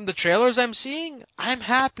from the trailers I'm seeing, I'm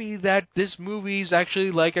happy that this movie is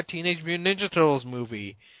actually like a Teenage Mutant Ninja Turtles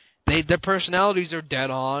movie. Their personalities are dead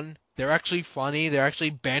on. They're actually funny. They're actually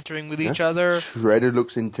bantering with each other. Shredder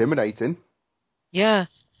looks intimidating. Yeah,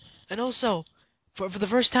 and also, for the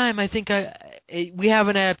first time, I think we have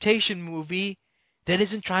an adaptation movie that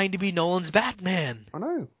isn't trying to be Nolan's Batman. I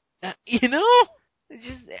know. You know, it's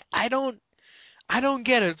just I don't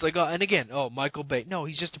get it. It's like, and again, Michael Bay. No,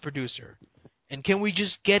 he's just a producer. And can we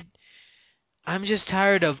just get... I'm just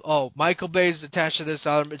tired of, Michael Bay's attached to this,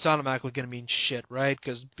 it's automatically going to mean shit, right?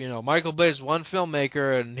 Because, Michael Bay's one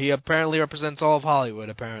filmmaker, and he apparently represents all of Hollywood,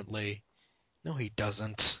 apparently. No, he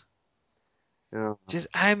doesn't. Yeah. Just,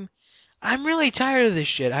 I'm really tired of this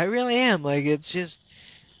shit. I really am. Like, it's just...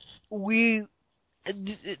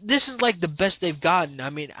 This is like the best they've gotten.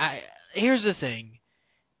 I mean, here's the thing.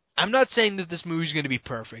 I'm not saying that this movie's going to be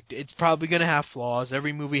perfect. It's probably going to have flaws.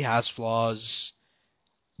 Every movie has flaws.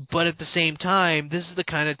 But at the same time, this is the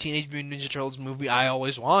kind of Teenage Mutant Ninja Turtles movie I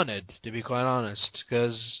always wanted, to be quite honest.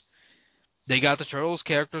 Because they got the Turtles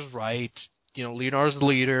characters right. Leonardo's the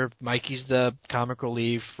leader, Mikey's the comic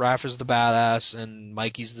relief, Raph is the badass, and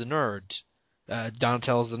Mikey's the nerd.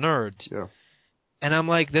 Donatello's the nerd. Yeah. And I'm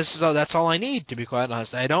like, that's all I need, to be quite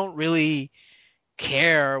honest. I don't really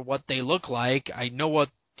care what they look like. I know what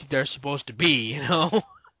they're supposed to be,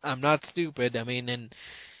 I'm not stupid. I mean,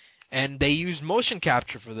 and they used motion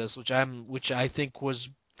capture for this, which I think was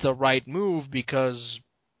the right move because,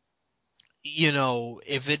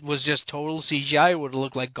 if it was just total CGI, it would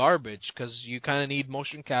look like garbage because you kind of need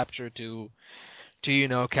motion capture to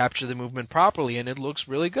capture the movement properly, and it looks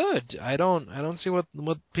really good. I don't see what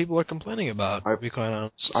people are complaining about, to be quite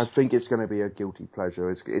honest. I think it's going to be a guilty pleasure.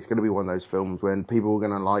 It's going to be one of those films when people are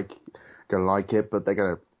going to like it, but they're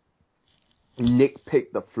going to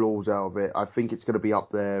nitpick the flaws out of it. I think it's going to be up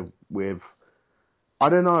there with, I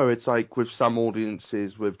don't know, it's like with some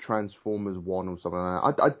audiences with Transformers 1 or something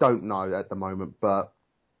like that. I don't know at the moment, but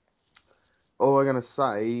all I'm going to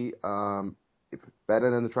say, if it's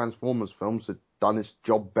better than the Transformers films, it's done its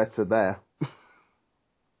job better there.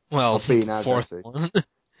 Well, the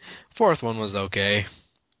fourth one was okay.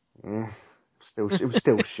 Yeah, it was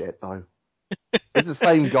still shit though. It's the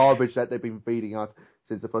same garbage that they've been feeding us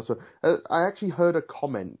since the first one. I actually heard a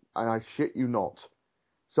comment, and I shit you not.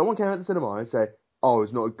 Someone came out the cinema and said, "Oh,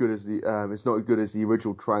 it's not as good as the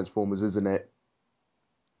original Transformers, isn't it?"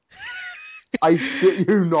 I shit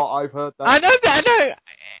you not. I've heard that. I know.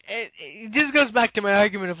 It just goes back to my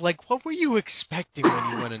argument of like, what were you expecting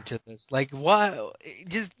when you went into this? Like, what?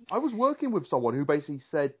 I was working with someone who basically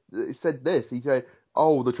said this. He said,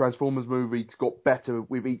 "Oh, the Transformers movies got better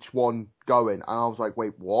with each one going," and I was like,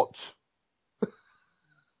 "Wait, what?"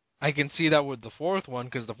 I can see that with the fourth one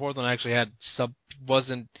because the fourth one actually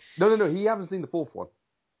wasn't. No. He hasn't seen the fourth one.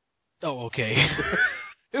 Oh, okay.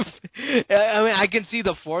 I mean, I can see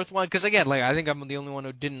the fourth one because again, like I think I'm the only one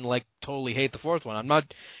who didn't totally hate the fourth one.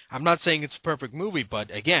 I'm not saying it's a perfect movie,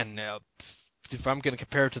 but again, if I'm going to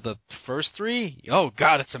compare it to the first three, oh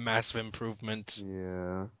god, it's a massive improvement.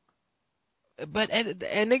 Yeah. But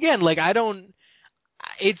and again, I don't.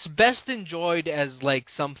 It's best enjoyed as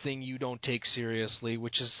something you don't take seriously,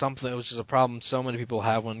 which is a problem so many people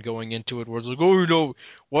have when going into it, where it's like, oh,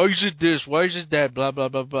 why is it this? Why is it that? Blah blah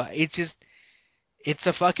blah blah. It's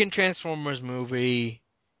a fucking Transformers movie,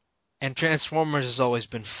 and Transformers has always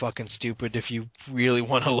been fucking stupid if you really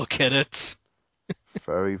want to look at it.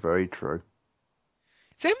 Very, very true.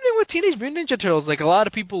 Same thing with Teenage Mutant Ninja Turtles. A lot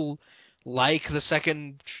of people like the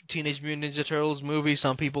second Teenage Mutant Ninja Turtles movie.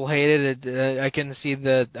 Some people hate it. I can see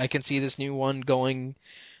this new one going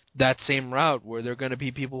that same route, where there are going to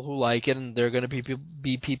be people who like it, and there are going to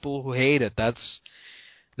be people who hate it. That's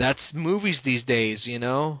movies these days,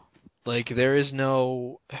 there is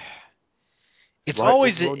no. It's right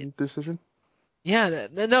always or wrong decision. Yeah,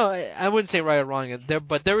 no, I wouldn't say right or wrong.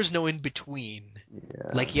 But there is no in between.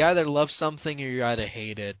 Yeah. You either love something or you either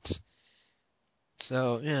hate it.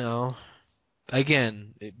 So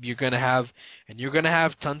again, you're gonna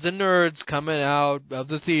have tons of nerds coming out of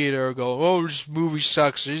the theater, go, "Oh, this movie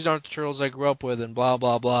sucks. These aren't the turtles I grew up with," and blah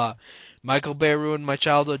blah blah. Michael Bay ruined my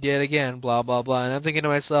childhood yet again, blah blah blah. And I'm thinking to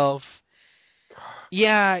myself,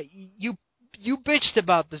 yeah, you bitched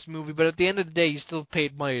about this movie, but at the end of the day, you still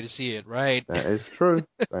paid money to see it, right? That is true.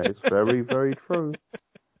 That is very, very true.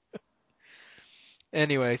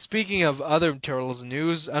 Anyway, speaking of other Turtles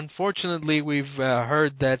news, unfortunately, we've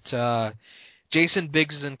heard that Jason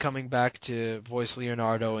Biggs isn't coming back to voice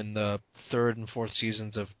Leonardo in the third and fourth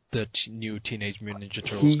seasons of the new Teenage Mutant Ninja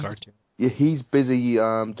Turtles cartoon. Yeah, he's busy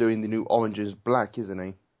doing the new Orange is Black, isn't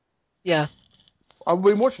he? Yeah. I've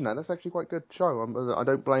been watching that. That's actually quite a good show. I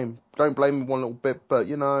don't blame him one little bit, but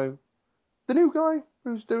you know, the new guy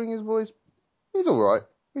who's doing his voice, he's all right.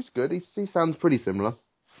 He's good. He sounds pretty similar.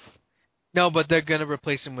 No, but they're gonna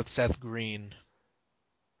replace him with Seth Green.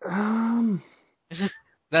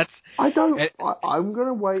 That's. I'm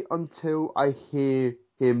gonna wait until I hear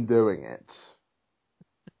him doing it.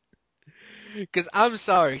 Because I'm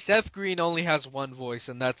sorry, Seth Green only has one voice,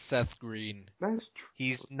 and that's Seth Green. That's true.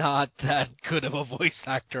 He's not that good of a voice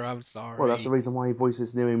actor. I'm sorry. Well, that's the reason why he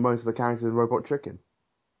voices nearly most of the characters in Robot Chicken.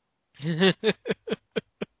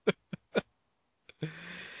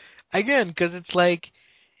 Again, because it's like,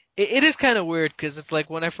 it is kind of weird, because it's like,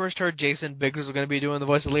 when I first heard Jason Biggs was going to be doing the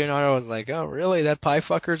voice of Leonardo, I was like, oh, really? That pie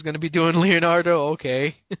fucker is going to be doing Leonardo?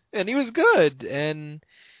 Okay. And he was good, and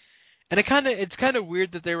it's kind of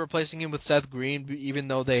weird that they're replacing him with Seth Green, even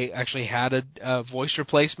though they actually had a voice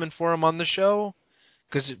replacement for him on the show.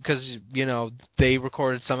 Because you know, they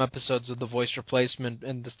recorded some episodes of the voice replacement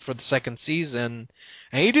for the second season,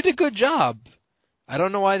 and he did a good job. I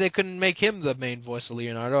don't know why they couldn't make him the main voice of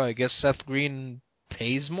Leonardo. I guess Seth Green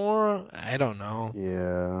pays more. I don't know.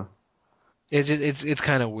 Yeah. It's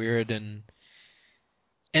kind of weird, and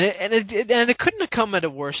it couldn't have come at a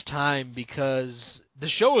worse time, because the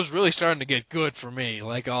show was really starting to get good for me.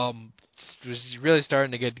 Like, it was really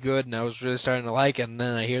starting to get good, and I was really starting to like it. And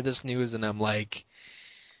then I hear this news, and I'm like,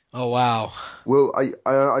 oh wow. Well, I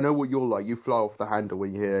know what you're like. You fly off the handle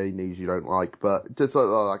when you hear any news you don't like. But just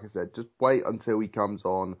like I said, just wait until he comes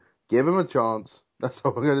on. Give him a chance. That's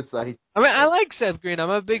all I'm going to say. I mean, I like Seth Green. I'm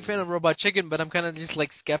a big fan of Robot Chicken, but I'm kind of just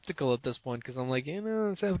like skeptical at this point, because I'm like, you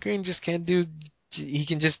know, Seth Green just can't do. He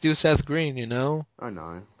can just do Seth Green, you know. I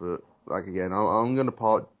know, but like again, I'm going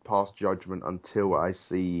to pass judgment until I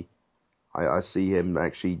see him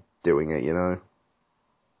actually doing it. You know.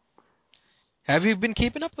 Have you been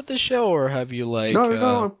keeping up with the show, or have you like?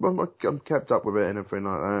 No, I'm kept up with it and everything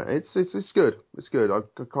like that. It's good. It's good. I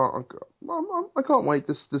can't wait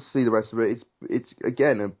to see the rest of it.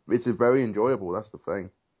 It's very enjoyable. That's the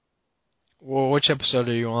thing. Well, which episode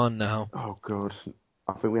are you on now? Oh God,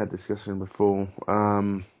 I think we had this discussion before.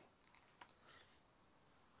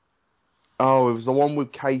 It was the one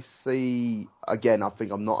with Casey. Again, I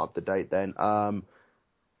think I'm not up to date then.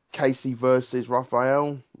 Casey versus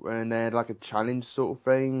Raphael, and they had like a challenge sort of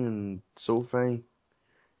thing.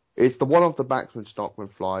 It's the one off the Baxman Stockman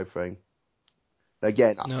Fly thing.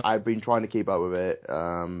 Again, No. I've been trying to keep up with it.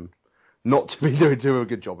 Not to be doing a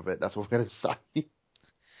good job of it. That's what I'm going to say.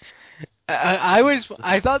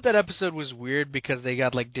 I thought that episode was weird because they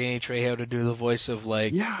got like Danny Trejo to do the voice of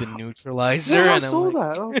like the Neutralizer. Yeah, and I saw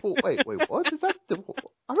that. And I thought, wait, what? Is that?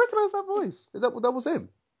 I recognise that voice. That was him.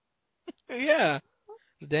 Yeah,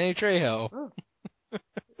 Danny Trejo. Oh.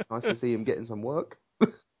 Nice to see him getting some work.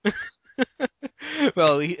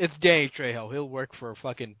 Well, it's Danny Trejo. He'll work for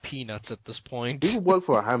fucking peanuts at this point. He will work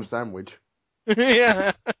for a ham sandwich.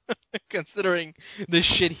 Yeah, considering the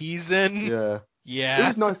shit he's in. Yeah. Yeah. It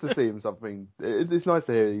was nice to see him something. It's nice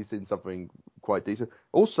to hear he's in something quite decent.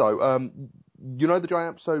 Also, you know the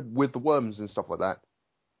giant episode with the worms and stuff like that?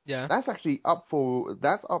 Yeah. That's actually up for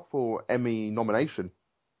Emmy nomination.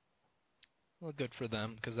 Well, good for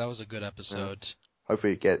them, because that was a good episode. Yeah.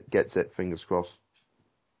 Hopefully it gets it, fingers crossed.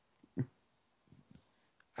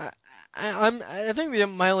 I think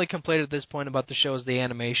my only complaint at this point about the show is the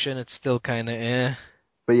animation. It's still kind of eh.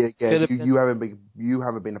 But yeah, again, you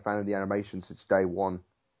haven't been a fan of the animation since day one.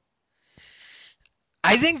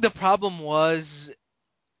 I think the problem was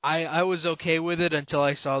I was okay with it until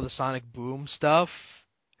I saw the Sonic Boom stuff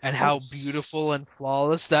and how beautiful and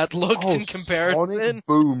flawless that looked in comparison. Sonic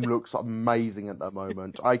Boom looks amazing at the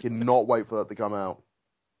moment. I cannot wait for that to come out.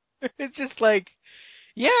 It's just like,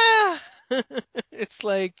 yeah, it's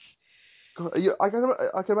like. I can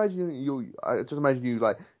imagine you. I just imagine you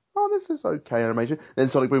like, oh, this is okay animation. Then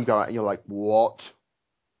Sonic Boom go out, and you're like, what?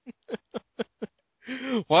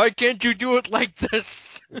 Why can't you do it like this?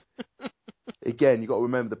 Again, you got to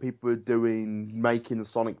remember the people who are making the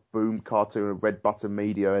Sonic Boom cartoon at Red Button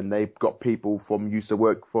Media, and they've got people used to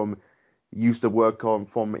work for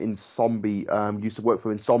Insomnia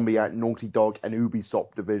at Naughty Dog and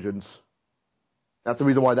Ubisoft divisions. That's the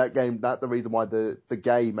reason why the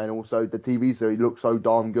game and also the TV series look so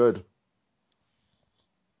darn good.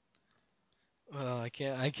 I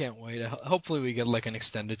can't wait. Hopefully we get like an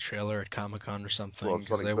extended trailer at Comic-Con or something, Well,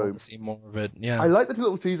 because Sonic I want Boom. to see more of it. I Yeah. like the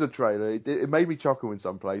little teaser trailer. It made me chuckle in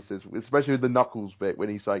some places, especially the Knuckles bit when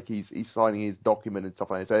he's signing his document and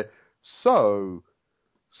stuff like that. So,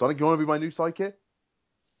 Sonic, you want to be my new sidekick?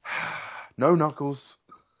 No, Knuckles.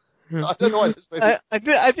 I don't know why this made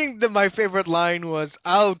me. I think that my favorite line was,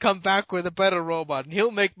 "I'll come back with a better robot, and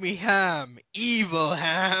he'll make me ham, evil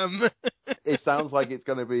ham." It sounds like it's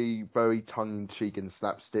going to be very tongue-in-cheek and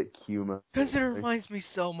slapstick humor. Because it reminds me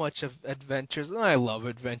so much of Adventures, and I love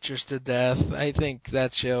Adventures to death. I think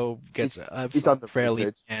that show gets It's fairly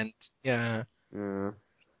underrated. bent. Yeah. Yeah,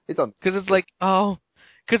 it's un. Because it's like, oh,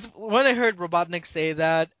 because when I heard Robotnik say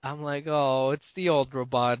that, I'm like, oh, it's the old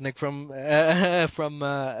Robotnik from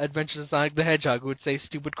Adventures of Sonic the Hedgehog who would say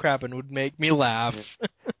stupid crap and would make me laugh. Yeah.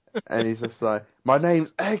 And he's just like, my name's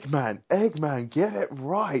Eggman. Eggman, get it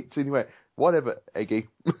right. Anyway, whatever, Eggy.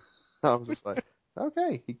 I was just like,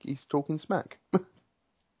 okay, he's talking smack.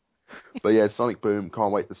 But yeah, Sonic Boom,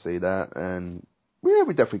 can't wait to see that. And yeah,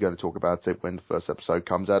 we're definitely going to talk about it when the first episode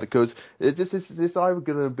comes out, because this is either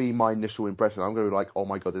going to be my initial impression. I'm going to be like, oh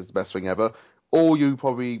my god, this is the best thing ever. Or you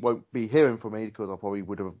probably won't be hearing from me, because I probably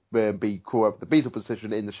would have be caught up the Beetle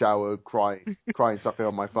position in the shower, crying, sucking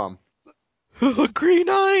on my thumb. Green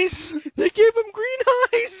eyes! They gave him green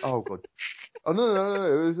eyes! Oh god. Oh no!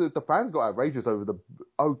 It was, the fans got outrageous over the.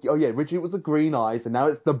 Oh yeah, originally it was the green eyes, and now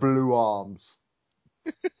it's the blue arms.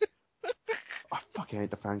 I fucking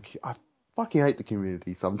hate the fan. I fucking hate the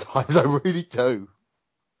community sometimes. I really do.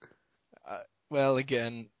 Well,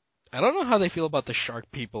 again, I don't know how they feel about the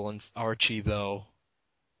shark people in Archie, though.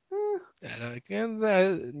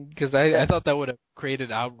 Because I thought that would have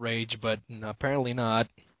created outrage, but apparently not.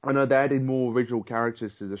 I know they added more original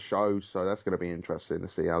characters to the show, so that's going to be interesting to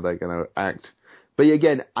see how they're going to act. But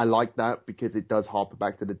again, I like that because it does harper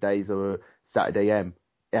back to the days of Saturday M.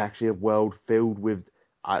 Actually, a world filled with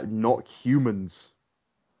not humans.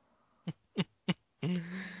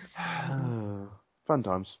 Fun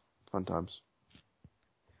times. Fun times.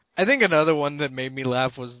 I think another one that made me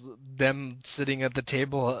laugh was them sitting at the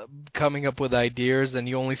table coming up with ideas, and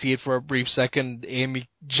you only see it for a brief second, Amy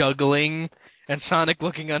juggling, and Sonic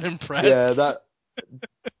looking unimpressed. Yeah, that...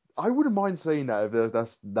 I wouldn't mind seeing that if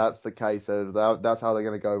that's the case. That's how they're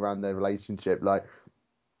going to go around their relationship. Like,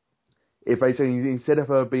 if they say, instead of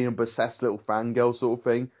her being a possessed little fangirl sort of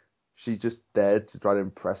thing, she's just there to try to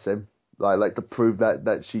impress him. Like to prove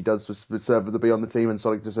that she does deserve to be on the team, and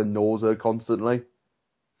Sonic just ignores her constantly.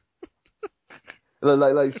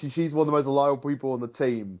 She's one of the most reliable people on the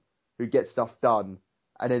team who gets stuff done,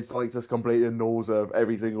 and then Sonic just completely ignores her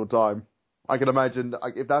every single time. I can imagine,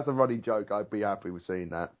 if that's a running joke, I'd be happy with seeing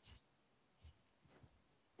that.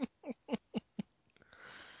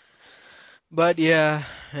 But yeah,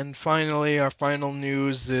 and finally, our final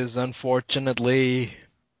news is, unfortunately...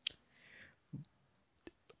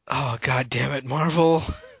 Oh, god damn it, Marvel.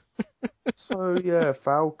 So yeah,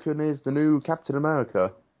 Falcon is the new Captain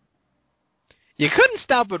America. You couldn't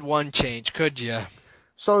stop at one change, could you?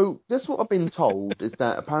 So, this what I've been told is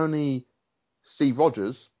that apparently Steve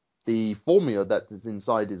Rogers, the formula that is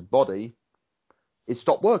inside his body, is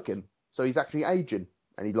stopped working. So he's actually aging,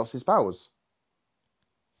 and he lost his powers.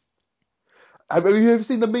 Have you ever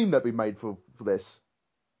seen the meme that we made for this?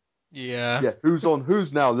 Yeah. Yeah,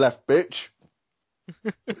 who's now left, bitch?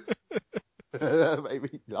 That made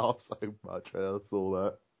me laugh so much when I saw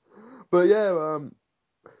that. But yeah,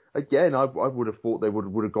 again, I would have thought they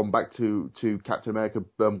would have gone back to Captain America,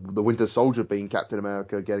 the Winter Soldier being Captain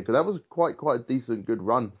America again, because that was quite a decent, good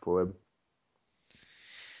run for him.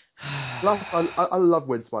 I love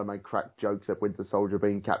when Spider-Man cracked jokes at Winter Soldier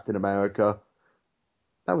being Captain America.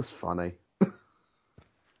 That was funny.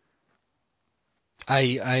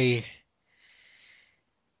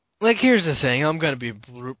 Like, here's the thing. I'm going to be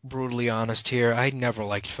brutally honest here. I never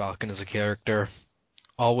liked Falcon as a character.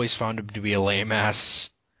 Always found him to be a lame ass.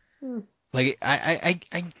 Like,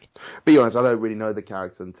 Be honest, I don't really know the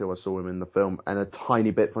character until I saw him in the film, and a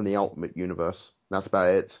tiny bit from the Ultimate Universe. That's about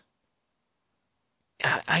it.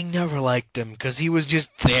 I never liked him, because he was just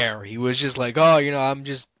there. He was just like, oh, I'm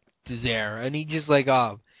just there. And he just like,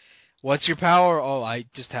 oh, what's your power? Oh, I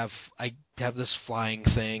have this flying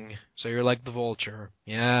thing. So you're like the Vulture.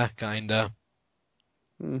 Yeah, kinda.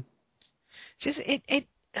 Just it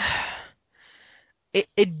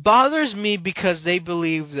bothers me because they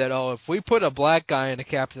believe that, oh, if we put a black guy in a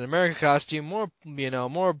Captain America costume, more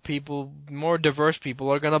people, more diverse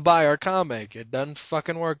people are gonna buy our comic. It doesn't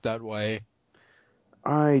fucking work that way.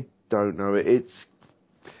 I don't know. It's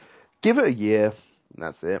give it a year.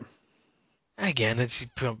 That's it. Again,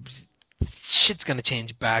 shit's gonna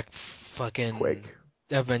change back fucking quick.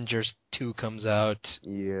 Avengers 2 comes out.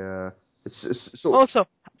 Yeah. It's sort Also,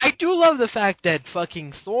 I do love the fact that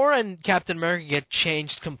fucking Thor and Captain America get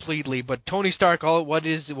changed completely, but Tony Stark, what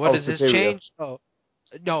is his superior. change? Oh,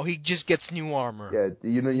 no, he just gets new armor. Yeah,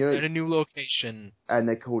 you know, At a new location. and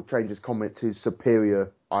they change his comment to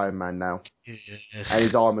Superior Iron Man now, and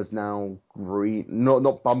his armor's now green,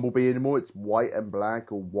 not Bumblebee anymore. It's white and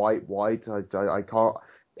black or white. I can't.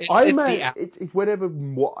 Iron Man, it's whatever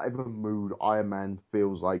mood Iron Man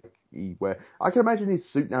feels like he wear. I can imagine his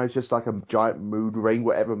suit now is just like a giant mood ring.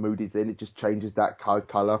 Whatever mood he's in, it just changes that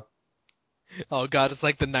color. Oh god, it's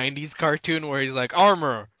like the 90s cartoon where he's like,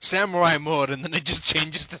 armor, samurai mode, and then it just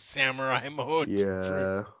changes to samurai mode.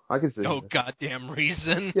 Yeah, I can see. No goddamn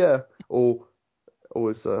reason. Yeah, or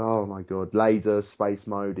it's oh my god, laser space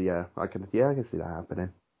mode. Yeah, I can see that happening.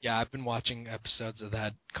 Yeah, I've been watching episodes of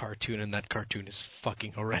that cartoon, and that cartoon is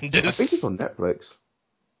fucking horrendous. I think it's on Netflix.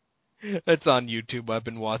 It's on YouTube. I've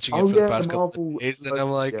been watching it for the past couple of days, and I'm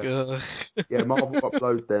like, ugh. Yeah, Marvel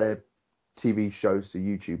upload their TV shows to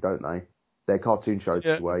YouTube, don't they? Their cartoon shows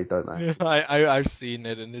away, don't they? I've seen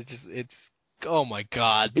it, and it's oh my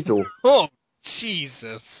god. It's awful. Oh,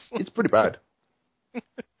 Jesus. It's pretty bad.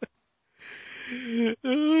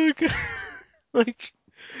 Oh, God. Like,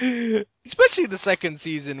 especially the second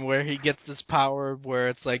season where he gets this power where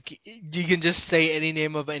it's like you can just say any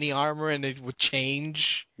name of any armor and it would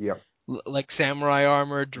change. Yeah. Like samurai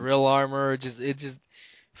armor, drill armor, it just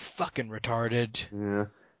fucking retarded. Yeah.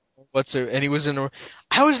 And he was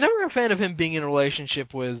I was never a fan of him being in a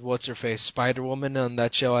relationship with what's her face, Spider-Woman on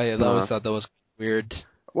that show. I always thought that was weird.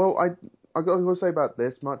 Well, I got to say about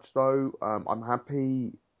this much though. I'm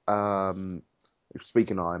happy.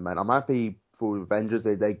 Speaking of Iron Man, I'm happy for Avengers.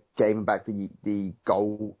 They gave him back the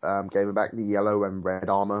gold, gave him back the yellow and red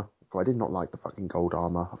armor. I did not like the fucking gold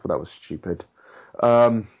armor. I thought that was stupid.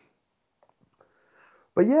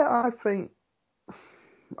 But yeah, I think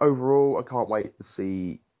overall, I can't wait to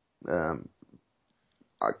see. I'm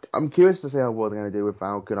curious to see what they're going to do with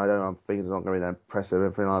Falcon. I'm thinking it's not going to be that impressive or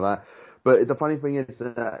anything like that. But the funny thing is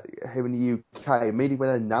that here in the UK, immediately when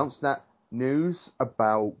they announced that news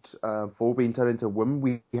about Thor being turned into a woman,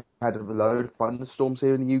 we had a load of thunderstorms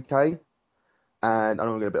here in the UK. And I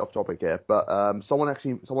know I'm getting a bit off topic here, but someone I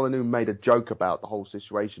knew made a joke about the whole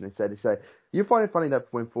situation. He said, "You find it funny that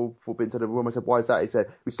when Thor being turned into a woman?" I said, "Why is that?" He said,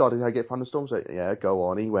 "We started to get thunderstorms." I said, "Yeah, go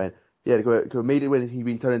on." He went, "Yeah, because immediately when he'd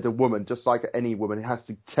been turned into a woman, just like any woman, he has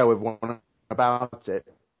to tell everyone about it."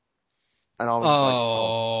 And I was like,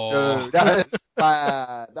 "Oh, dude, that's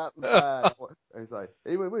bad. That's bad." And he's like,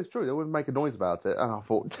 "It was true. They wouldn't make a noise about it." And I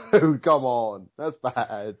thought, "Dude, come on, that's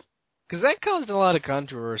bad." Because that caused a lot of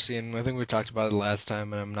controversy, and I think we talked about it last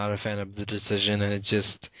time, and I'm not a fan of the decision, and it's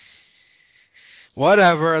just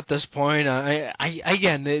whatever at this point.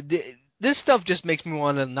 This stuff just makes me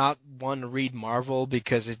not want to read Marvel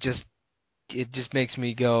because it just makes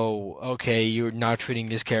me go, okay, you're not treating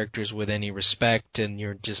these characters with any respect, and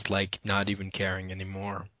you're just like not even caring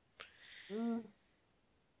anymore.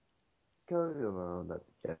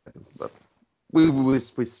 But we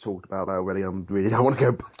talked about that already. I really don't want to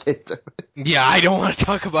go back into it. Yeah, I don't want to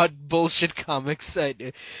talk about bullshit comics.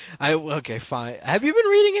 Okay, fine. Have you been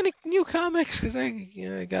reading any new comics? Because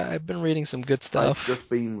I've been reading some good stuff. I've just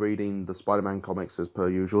been reading the Spider-Man comics as per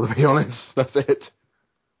usual. To be honest, that's it.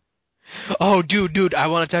 Oh, dude, I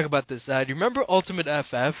want to talk about this. Do you remember Ultimate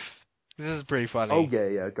FF? This is pretty funny. Oh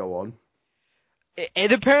yeah, go on.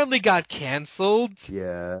 It apparently got canceled.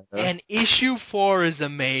 Yeah. And issue 4 is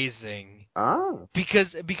amazing. Ah.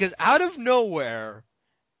 Because out of nowhere,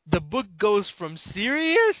 the book goes from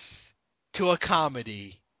serious to a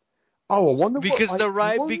comedy. Oh, I wonder because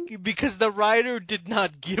the writer did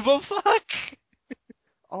not give a fuck.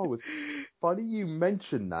 Oh, it's funny you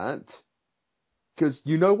mentioned that. Because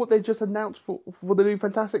you know what they just announced for the new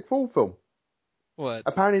Fantastic Four film? What?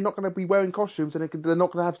 Apparently they're not going to be wearing costumes and they're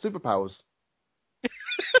not going to have superpowers.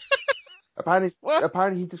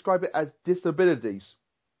 Apparently he described it as disabilities.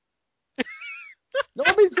 No,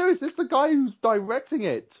 I'm being serious. It's the guy who's directing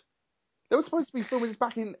it. They were supposed to be filming this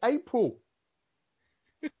back in April.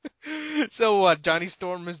 So what? Johnny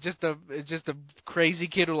Storm is just a crazy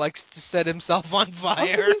kid who likes to set himself on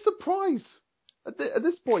fire. I'm really surprised. At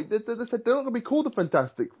this point, they said they're not going to be called the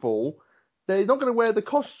Fantastic Four. They're not going to wear the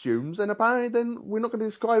costumes, and apparently then we're not going to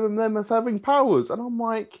describe them as having powers. And I'm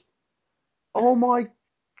like, oh my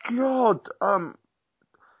god.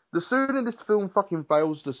 The sooner this film fucking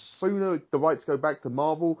fails, the sooner the rights go back to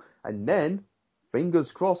Marvel, and then,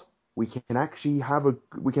 fingers crossed, we can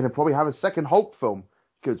probably have a second Hulk film.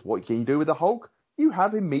 Because what can you do with the Hulk? You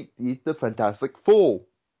have him meet the Fantastic Four.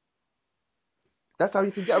 That's how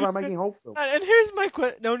you can get around making Hulk films. And here's my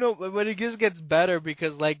question. No, but it just gets better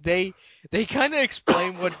because like they kind of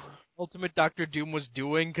explain what Ultimate Doctor Doom was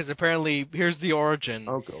doing because apparently here's the origin.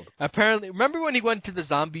 Oh god. Apparently, remember when he went to the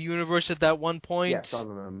zombie universe at that one point? Yes, I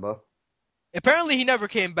remember. Apparently, he never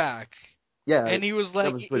came back. Yeah, And he was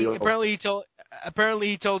like, apparently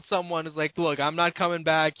he told someone, "Is like, look, I'm not coming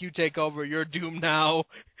back. You take over. You're doomed now."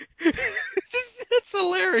 It's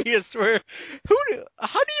hilarious. How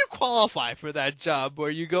do you qualify for that job? Where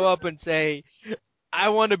you go up and say, "I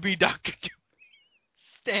want to be Doctor Doom."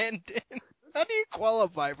 Stand in. How do you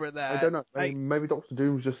qualify for that? I don't know. Maybe Doctor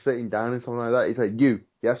Doom was just sitting down and something like that. He said,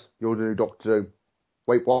 yes, you're the new Doctor Doom.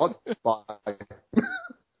 Wait, what? Bye.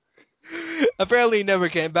 Apparently he never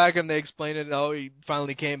came back, and they explained it. Oh, he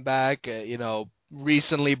finally came back,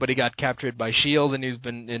 recently, but he got captured by S.H.I.E.L.D., and he's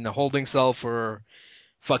been in a holding cell for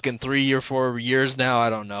fucking 3 or 4 years now. I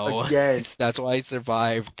don't know. Again. That's why he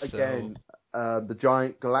survived. Again, the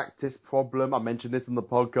giant Galactus problem. I mentioned this on the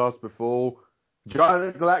podcast before.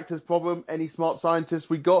 Giant Galactus problem. Any smart scientists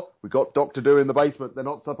we got Doctor Doom in the basement. They're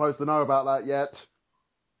not supposed to know about that yet.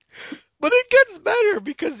 But it gets better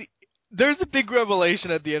because there's a big revelation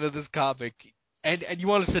at the end of this comic, and you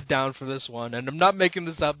want to sit down for this one, and I'm not making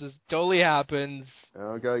this up. This totally happens.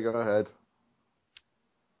 Okay, go ahead.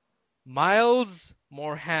 Miles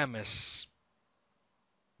Morhamis.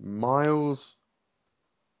 Miles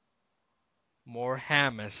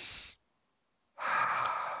Morhamis.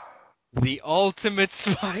 The Ultimate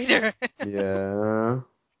Spider. Yeah.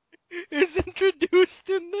 Is introduced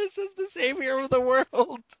in this as the savior of the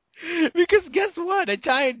world. Because guess what? A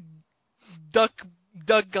giant Duck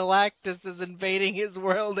Galactus is invading his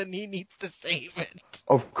world and he needs to save it.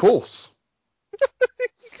 Of course. This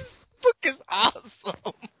book is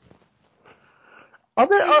awesome.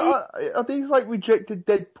 Are these like rejected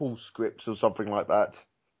Deadpool scripts or something like that?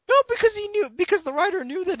 No, because the writer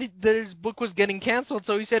knew that his book was getting canceled,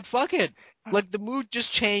 so he said, fuck it. Like, the mood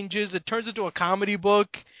just changes, it turns into a comedy book,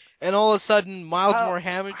 and all of a sudden, Miles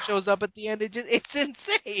Morhamis shows up at the end. It's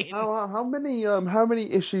insane. How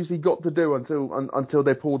many issues he got to do until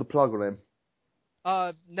they pull the plug on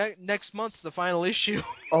him? Next month's the final issue.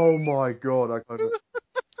 Oh my god!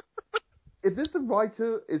 If this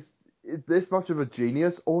writer is this much of a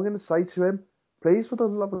genius, all I'm going to say to him, please, for the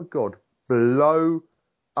love of God, blow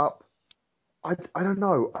up. I don't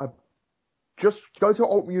know. Just go to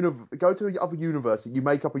go to other universe that you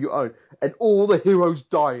make up of your own, and all the heroes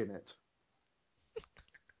die in it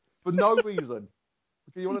for no reason.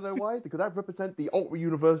 Do you want to know why? Because that represents the Ultimate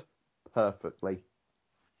Universe perfectly.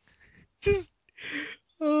 Just,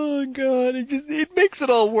 oh god, it makes it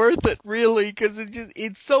all worth it, really, because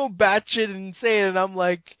it's so batshit insane, and I'm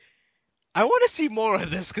like, I want to see more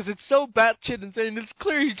of this because it's so batshit insane. It's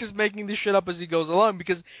clear he's just making this shit up as he goes along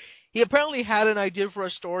because he apparently had an idea for a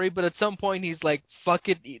story, but at some point he's like, fuck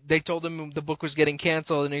it. They told him the book was getting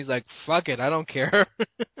canceled, and he's like, fuck it, I don't care.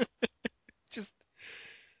 Just,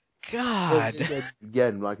 God.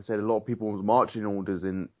 Again, like I said, a lot of people's marching orders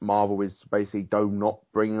in Marvel is basically do not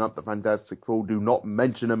bring up the Fantastic Four, do not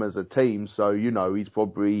mention them as a team, so, he's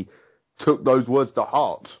probably took those words to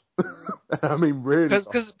heart. I mean, really.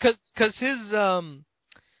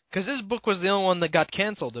 Because his book was the only one that got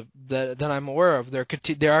canceled that I'm aware of.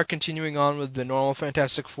 They are continuing on with the normal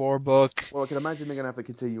Fantastic Four book. Well, I can imagine they're going to have to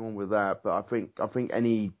continue on with that, but I think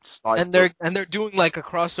any side and they're doing like a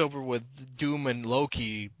crossover with Doom and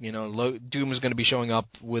Loki. Doom is going to be showing up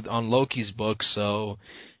on Loki's book, so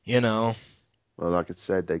Well, like I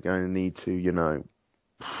said, they're going to need to,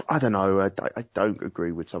 I don't know. I don't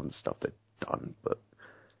agree with some of the stuff they've done, but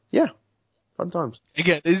yeah. Sometimes.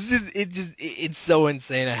 Again, it's so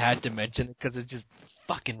insane. I had to mention it because it's just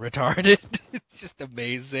fucking retarded. It's just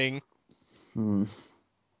amazing.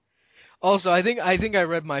 Also, I think I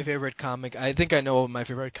read my favorite comic. I think I know what my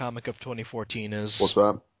favorite comic of 2014 is. What's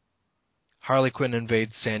that? Harley Quinn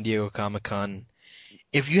invades San Diego Comic-Con.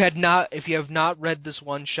 If you have not read this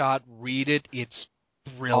one shot, read it. It's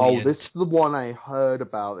brilliant. Oh, this is the one I heard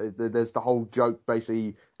about. There's the whole joke.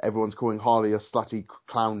 Basically, everyone's calling Harley a slutty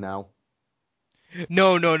clown now.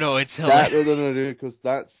 No, it's hilarious. No,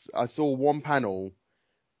 because I saw one panel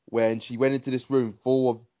when she went into this room full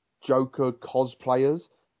of Joker cosplayers,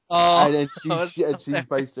 and then she's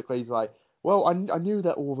basically like, well, I knew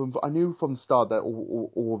that all of them, I knew from the start that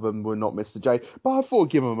all of them were not Mr. J, but I thought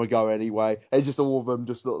I'd give them a go anyway, and just all of them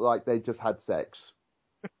just looked like they just had sex.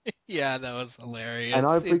 Yeah, that was hilarious. And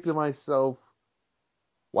I think to myself,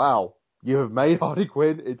 wow, you have made Harley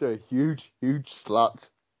Quinn into a huge, huge slut.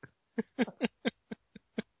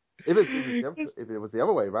 If it was the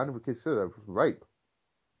other way around, we would consider it rape.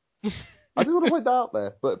 I just want to point that out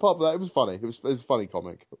there. But apart from that, it was funny. It was a funny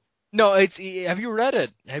comic. No, have you read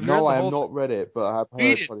it? Have you read No, the I have whole not read it, but I have heard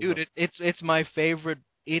Read it, funny dude. stuff. It's my favorite.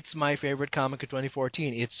 It's my favorite comic of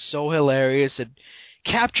 2014. It's so hilarious. It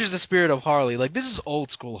captures the spirit of Harley. Like, this is old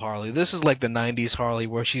school Harley. This is like the '90s Harley,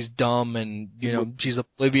 where she's dumb and she's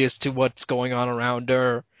oblivious to what's going on around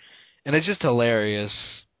her, and it's just hilarious.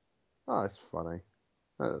 Oh, it's funny.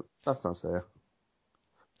 That's nice there.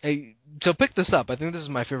 Hey, so pick this up. I think this is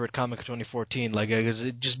my favorite comic of 2014. Like, because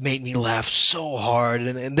it just made me laugh so hard,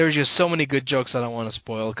 and there's just so many good jokes I don't want to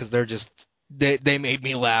spoil because they're just they made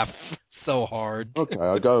me laugh so hard. Okay,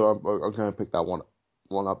 I'm going to pick that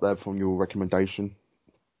one up there from your recommendation.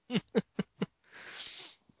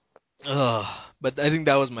 But I think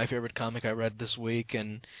that was my favorite comic I read this week,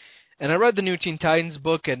 and I read the new Teen Titans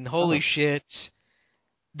book, and holy shit,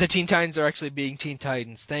 the Teen Titans are actually being Teen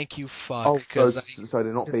Titans. Thank you, fuck. Oh, so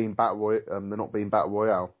they're not being they're not being Battle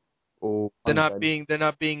Royale, or they're not being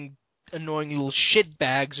annoying little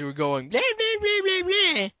shitbags who are going blah, blah, blah, blah,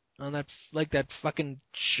 blah, on that fucking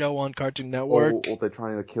show on Cartoon Network. Or they're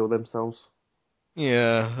trying to kill themselves.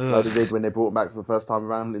 Yeah. Like they did when they brought them back for the first time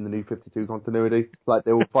around in the New 52 continuity. Like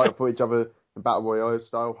they all fight for each other in Battle Royale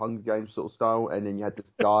style, Hunger Games sort of style, and then you had this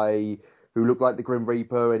guy who looked like the Grim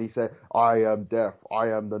Reaper, and he said, "I am death, I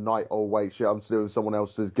am the night." Oh wait, shit, I'm still someone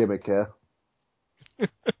else's gimmick here.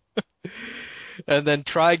 And then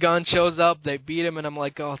Trigon shows up, they beat him, and I'm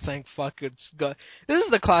like, oh, thank fuck, it's good. This is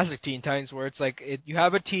the classic Teen Titans where it's like, you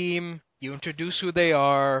have a team, you introduce who they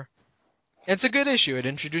are. It's a good issue. It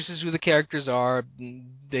introduces who the characters are.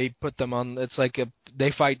 They put them on. It's like they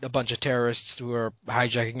fight a bunch of terrorists who are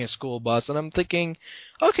hijacking a school bus, and I'm thinking,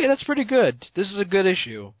 okay, that's pretty good. This is a good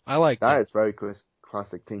issue. I like that. That is very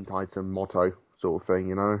classic Teen Titan motto sort of thing,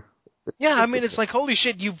 you know. Yeah, I mean, it's like, holy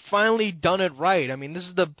shit, you've finally done it right. I mean, this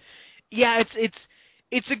is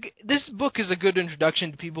this book is a good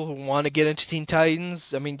introduction to people who want to get into Teen Titans.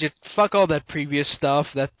 I mean, just fuck all that previous stuff.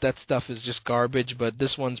 That stuff is just garbage, but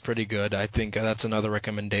this one's pretty good. I think that's another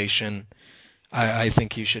recommendation I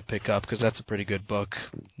think you should pick up, because that's a pretty good book,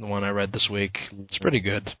 the one I read this week. It's pretty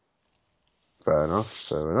good. Fair enough.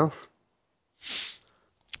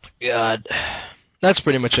 God. That's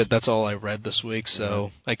pretty much it. That's all I read this week,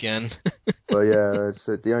 so, again. Well, yeah,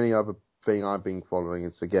 the only other thing I've been following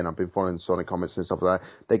is, again, I've been following Sonic comics and stuff like that.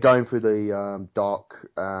 They're going through the dark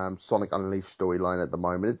Sonic Unleashed storyline at the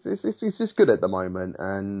moment. It's just good at the moment,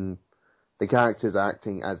 and the characters are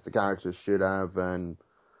acting as the characters should have,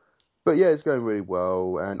 but yeah, it's going really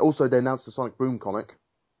well. And also, they announced the Sonic Boom comic.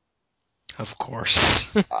 Of course.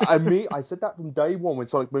 I said that from day one when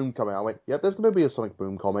Sonic Boom came out. I went, yep, there's going to be a Sonic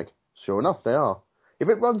Boom comic. Sure enough, they are. If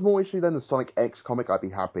it runs more issue than the Sonic X comic, I'd be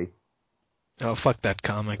happy. Oh, fuck that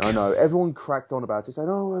comic. I know. Everyone cracked on about it, saying,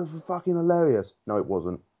 oh, it was fucking hilarious. No, it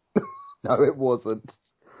wasn't. No, it wasn't.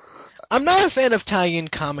 I'm not a fan of tie-in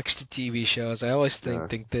comics to TV shows. I always think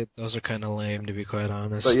that those are kind of lame, to be quite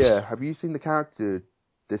honest. But yeah, have you seen the character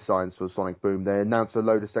designs for Sonic Boom? They announced a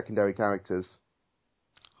load of secondary characters.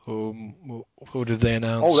 Who did they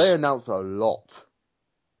announce? Oh, they announced a lot.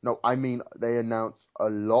 No, I mean, they announced a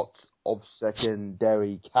lot of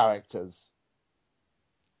secondary characters.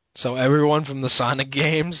 So everyone from the Sonic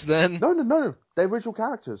games, then? No. They're original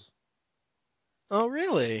characters. Oh,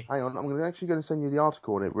 really? Hang on, I'm actually going to send you the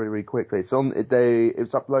article on it really, really quickly. It's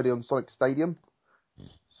uploaded on Sonic Stadium.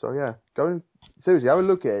 So yeah, seriously, have a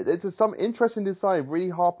look at it. It's some interesting design, really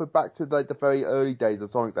harper back to the very early days of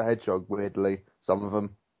Sonic the Hedgehog, weirdly, some of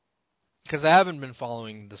them. Because I haven't been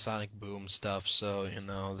following the Sonic Boom stuff, so,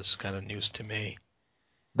 this is kind of news to me.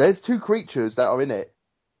 There's two creatures that are in it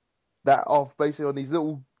that are basically on these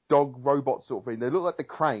little dog robot sort of thing. They look like the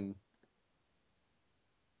Krang.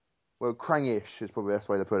 Well, Krang-ish is probably the best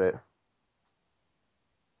way to put it.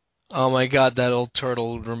 Oh my god, that old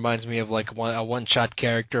turtle reminds me of like a one-shot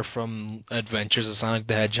character from Adventures of Sonic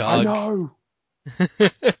the Hedgehog. I know!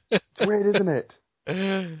 It's weird, isn't it?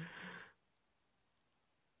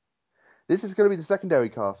 This is going to be the secondary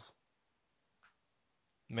cast.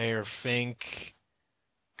 Mayor Fink,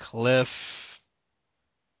 Cliff,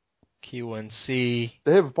 QNC.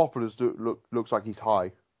 The Hippopotamus looks like he's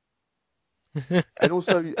high. And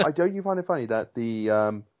also, don't you find it funny that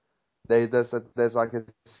there's like a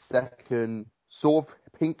second sort of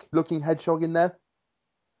pink-looking hedgehog in there?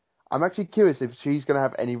 I'm actually curious if she's going to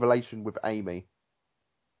have any relation with Amy.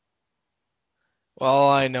 Well,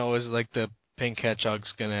 all I know is like the pink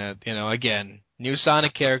hedgehog's gonna, again, new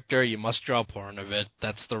Sonic character, you must draw porn of it.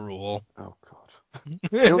 That's the rule. Oh god.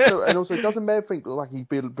 and also, doesn't Mayor Fink look like he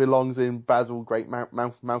belongs in Basil Great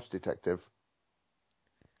Mouse Detective?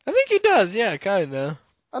 I think he does, yeah, kinda.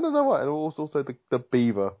 I don't know what. And also the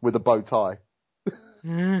beaver with the bow tie.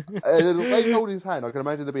 And the way he holds his hand, I can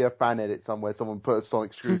imagine there'd be a fan edit somewhere. Someone put a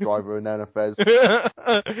sonic screwdriver in there and a fez.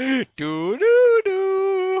 Do do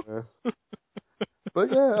do. Yeah. But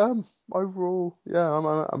yeah, overall, yeah,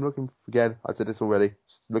 I'm looking. Again, I said this already.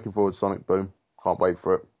 Looking forward to Sonic Boom. Can't wait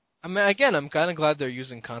for it. I mean, again, I'm kind of glad they're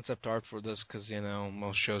using concept art for this because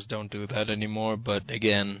most shows don't do that anymore. But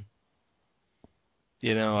again,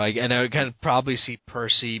 I can probably see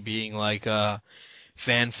Percy being like a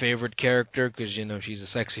fan favorite character because she's a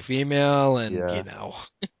sexy female and Yeah.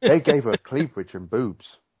 They gave her cleavage and boobs.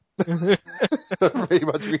 Pretty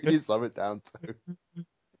much really sum it down to.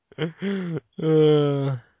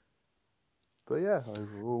 But yeah,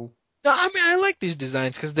 overall. No, I mean I like these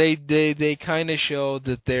designs because they kind of show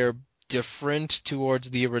that they're different towards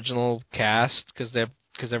the original cast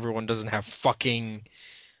because everyone doesn't have fucking.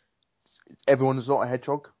 Everyone is not a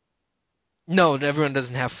hedgehog. No, everyone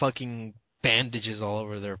doesn't have fucking bandages all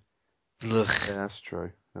over their. Ugh. Yeah, that's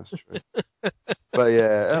true. But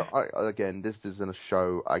yeah, again, this isn't a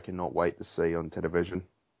show I cannot wait to see on television.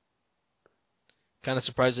 Kind of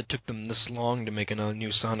surprised it took them this long to make another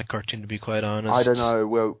new Sonic cartoon, to be quite honest. I don't know.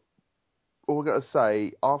 Well, all we got to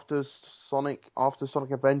say, after Sonic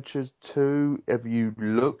Adventures 2, have you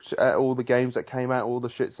looked at all the games that came out, all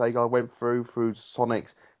the shit Sega went through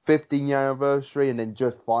Sonic's 15th anniversary, and then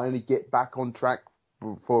just finally get back on track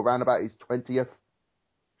for around about his 20th?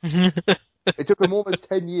 It took them almost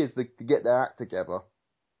 10 years to get their act together.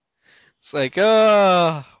 It's like,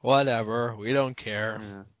 whatever, we don't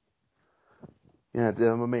care. Yeah,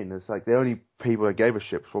 I mean, it's like the only people that gave a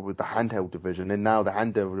shit was probably the handheld division, and now the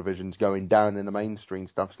handheld division's going down and the mainstream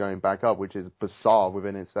stuff's going back up, which is bizarre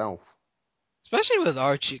within itself. Especially with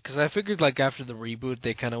Archie, because I figured like after the reboot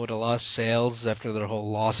they kind of would have lost sales after their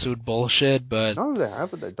whole lawsuit bullshit, but no, they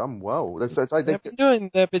haven't. They've done well. They've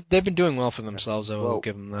been doing well for themselves. I will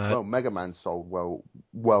give them that. Well, Mega Man sold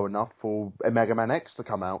well enough for a Mega Man X to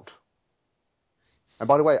come out. And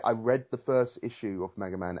by the way, I read the first issue of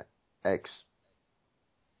Mega Man X.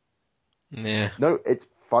 Yeah. No, it's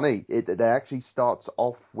funny. It actually starts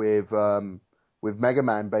off with Mega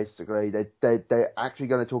Man. Basically, they're actually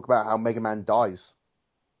going to talk about how Mega Man dies.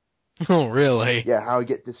 Oh, really? Yeah, how he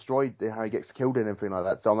gets destroyed, how he gets killed, and everything like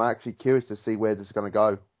that. So I'm actually curious to see where this is going to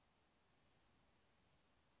go.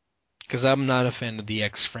 Because I'm not a fan of the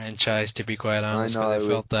X franchise, to be quite honest. I know, I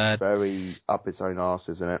felt that very up its own arse,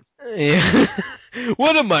 isn't it? Yeah.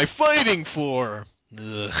 What am I fighting for?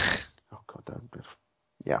 Ugh. Oh God, don't.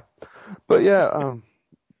 Yeah, but yeah,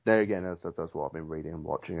 there again, that's what I've been reading and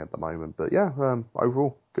watching at the moment. But yeah,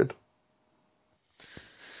 overall, good.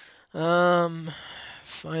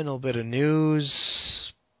 Final bit of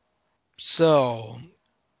news. So,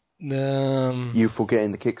 you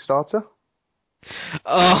forgetting the Kickstarter?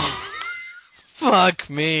 Oh, fuck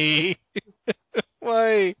me.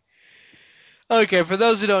 Why? Okay, for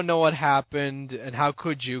those who don't know what happened, and how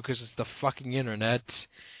could you, because it's the fucking internet,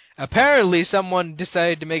 apparently someone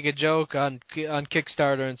decided to make a joke on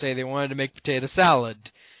Kickstarter and say they wanted to make potato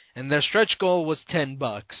salad, and their stretch goal was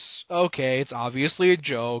 $10. Okay, it's obviously a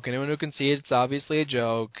joke. Anyone who can see it, it's obviously a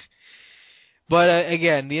joke. But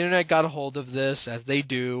again, the internet got a hold of this, as they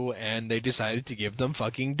do, and they decided to give them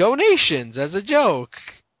fucking donations as a joke.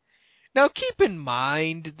 Now keep in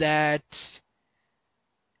mind that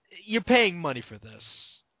you're paying money for this.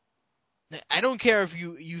 I don't care if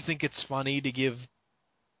you think it's funny to give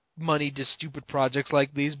money to stupid projects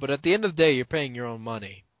like these, but at the end of the day, you're paying your own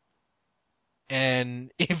money.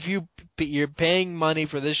 And if you're paying money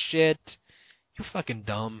for this shit, you're fucking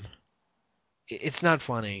dumb. It's not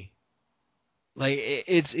funny. Like,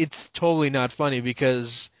 it's totally not funny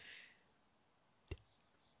because,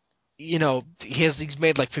 he's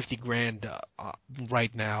made like $50,000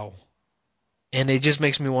 right now. And it just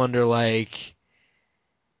makes me wonder, like,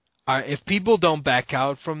 if people don't back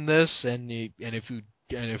out from this, and if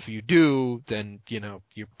you do, then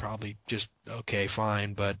you're probably just okay,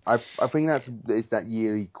 fine. But I think it's that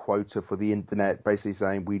yearly quota for the internet, basically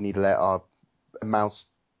saying we need to let our amount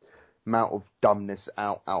of dumbness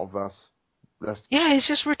out of us. Yeah, it's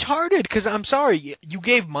just retarded. Because I'm sorry, you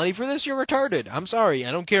gave money for this. You're retarded. I'm sorry.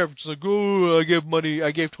 I don't care if it's like, oh, I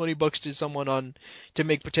gave $20 to someone to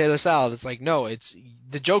make potato salad. It's like, no, it's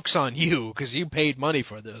the joke's on you because you paid money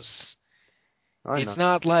for this. It's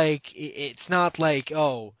not like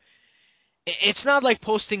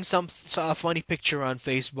posting a funny picture on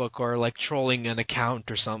Facebook or like trolling an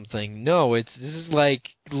account or something. No, this is like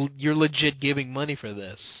you're legit giving money for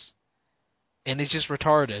this, and it's just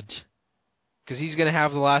retarded. Because he's going to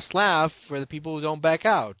have the last laugh for the people who don't back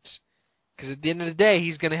out. Because at the end of the day,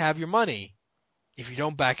 he's going to have your money. if you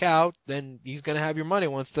don't back out, then he's going to have your money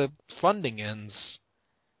once the funding ends.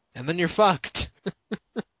 And then you're fucked.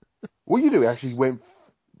 What you do, he went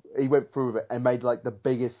through with it and made like the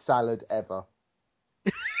biggest salad ever.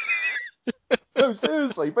 No,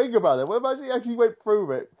 seriously, think about it. What if he actually went through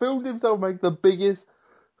with it, filmed himself make the biggest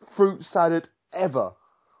fruit salad ever?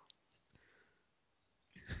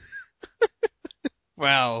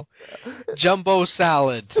 Well, jumbo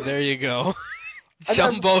salad. There you go.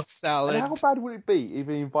 Jumbo salad. And how bad would it be if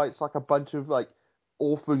he invites like a bunch of like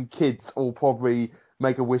orphan kids, or probably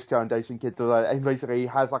Make-A-Wish Foundation kids, or like, and basically he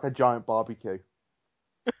has like a giant barbecue?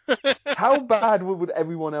 How bad would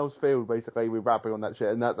everyone else feel basically with rapping on that shit?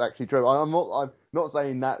 And that's actually true. I'm not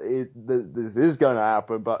saying this is going to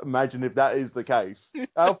happen, but imagine if that is the case.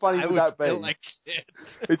 How funny would that be? Feel like shit.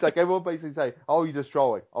 It's like everyone basically say, "Oh, you're just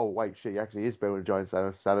trolling." Oh, wait, she actually is building a giant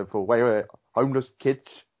salad for wait, homeless kids.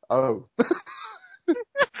 Oh.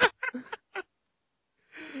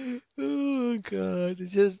 Oh God,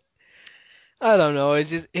 it's just, I don't know.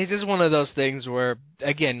 It's just one of those things where,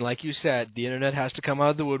 again, like you said, the internet has to come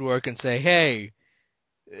out of the woodwork and say, "Hey,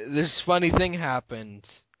 this funny thing happened,"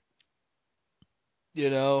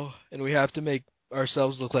 and we have to make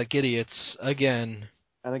ourselves look like idiots again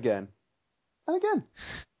and again, and again,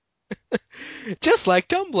 just like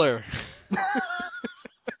Tumblr.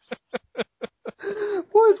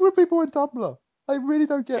 What is with people on Tumblr? I really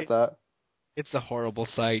don't get that. It's a horrible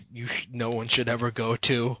site. No one should ever go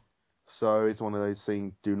to. So it's one of those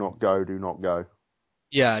things. Do not go. Do not go.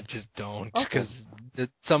 Yeah, just don't, because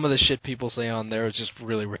some of the shit people say on there is just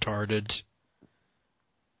really retarded.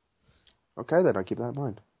 Okay, then I keep that in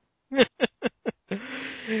mind.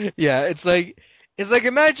 Yeah, it's like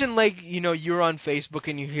imagine you're on Facebook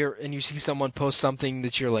and you see someone post something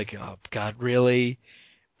that you're like, oh God, really?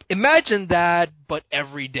 Imagine that, but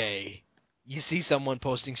every day. You see someone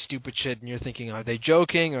posting stupid shit and you're thinking, are they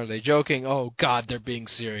joking? Are they joking? Oh God, they're being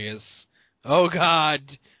serious. Oh God,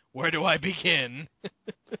 where do I begin?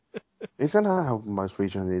 Isn't that how most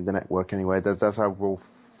regions of the internet work anyway? That's how Rule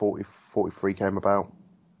 43 came about.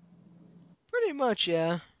 Pretty much,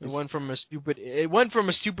 yeah. It went from a stupid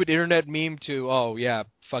internet meme to, oh yeah,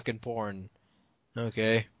 fucking porn.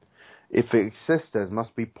 Okay. If it exists, there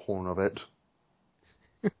must be porn of it.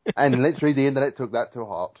 And literally the internet took that to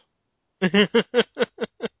heart.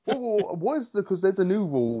 Well, because there's a new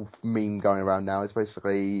rule meme going around now. It's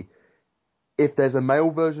basically, if there's a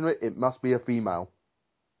male version of it, it must be a female.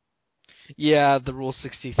 Yeah, the Rule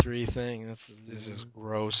 63 thing. This is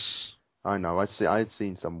gross. I know. I'd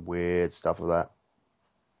seen some weird stuff of that.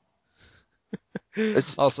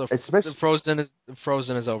 Also, Frozen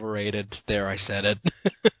is overrated. There, I said it.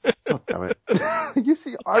 God damn it! You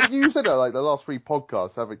said that like the last 3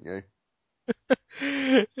 podcasts, haven't you?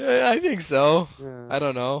 I think so. Yeah. I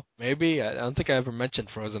don't know. Maybe. I don't think I ever mentioned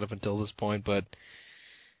Frozen up until this point, but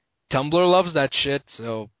Tumblr loves that shit,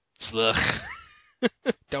 so ugh.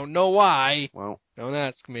 Don't know why. Well, don't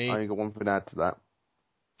ask me. I ain't got one thing to add to that.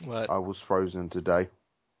 What? I was frozen today.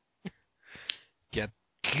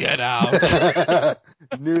 Get out.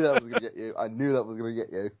 Knew that was going to get you. I knew that was going to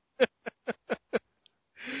get you.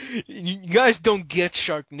 You guys don't get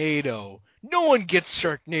Sharknado. No one gets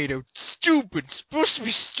Sharknado. It's stupid. It's supposed to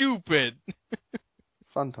be stupid.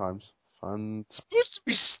 Fun times. Fun. It's supposed to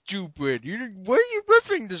be stupid. Why are you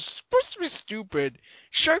riffing this? It's supposed to be stupid.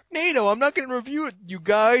 Sharknado. I'm not going to review it, you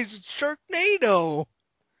guys. It's Sharknado.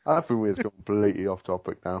 I think we've gone completely off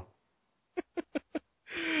topic now.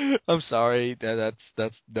 I'm sorry. That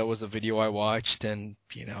was a video I watched, and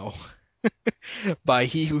by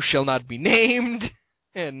he who shall not be named,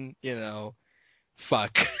 and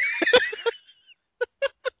fuck.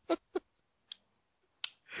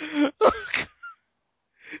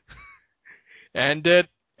 End it.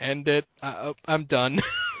 I'm done.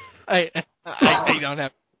 I don't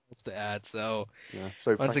have else to add. So, yeah,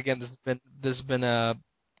 so once again, this has been a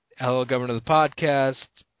Hello Governor of the podcast.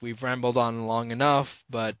 We've rambled on long enough,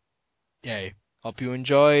 but hey, hope you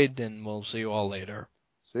enjoyed, and we'll see you all later.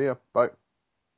 See ya. Bye.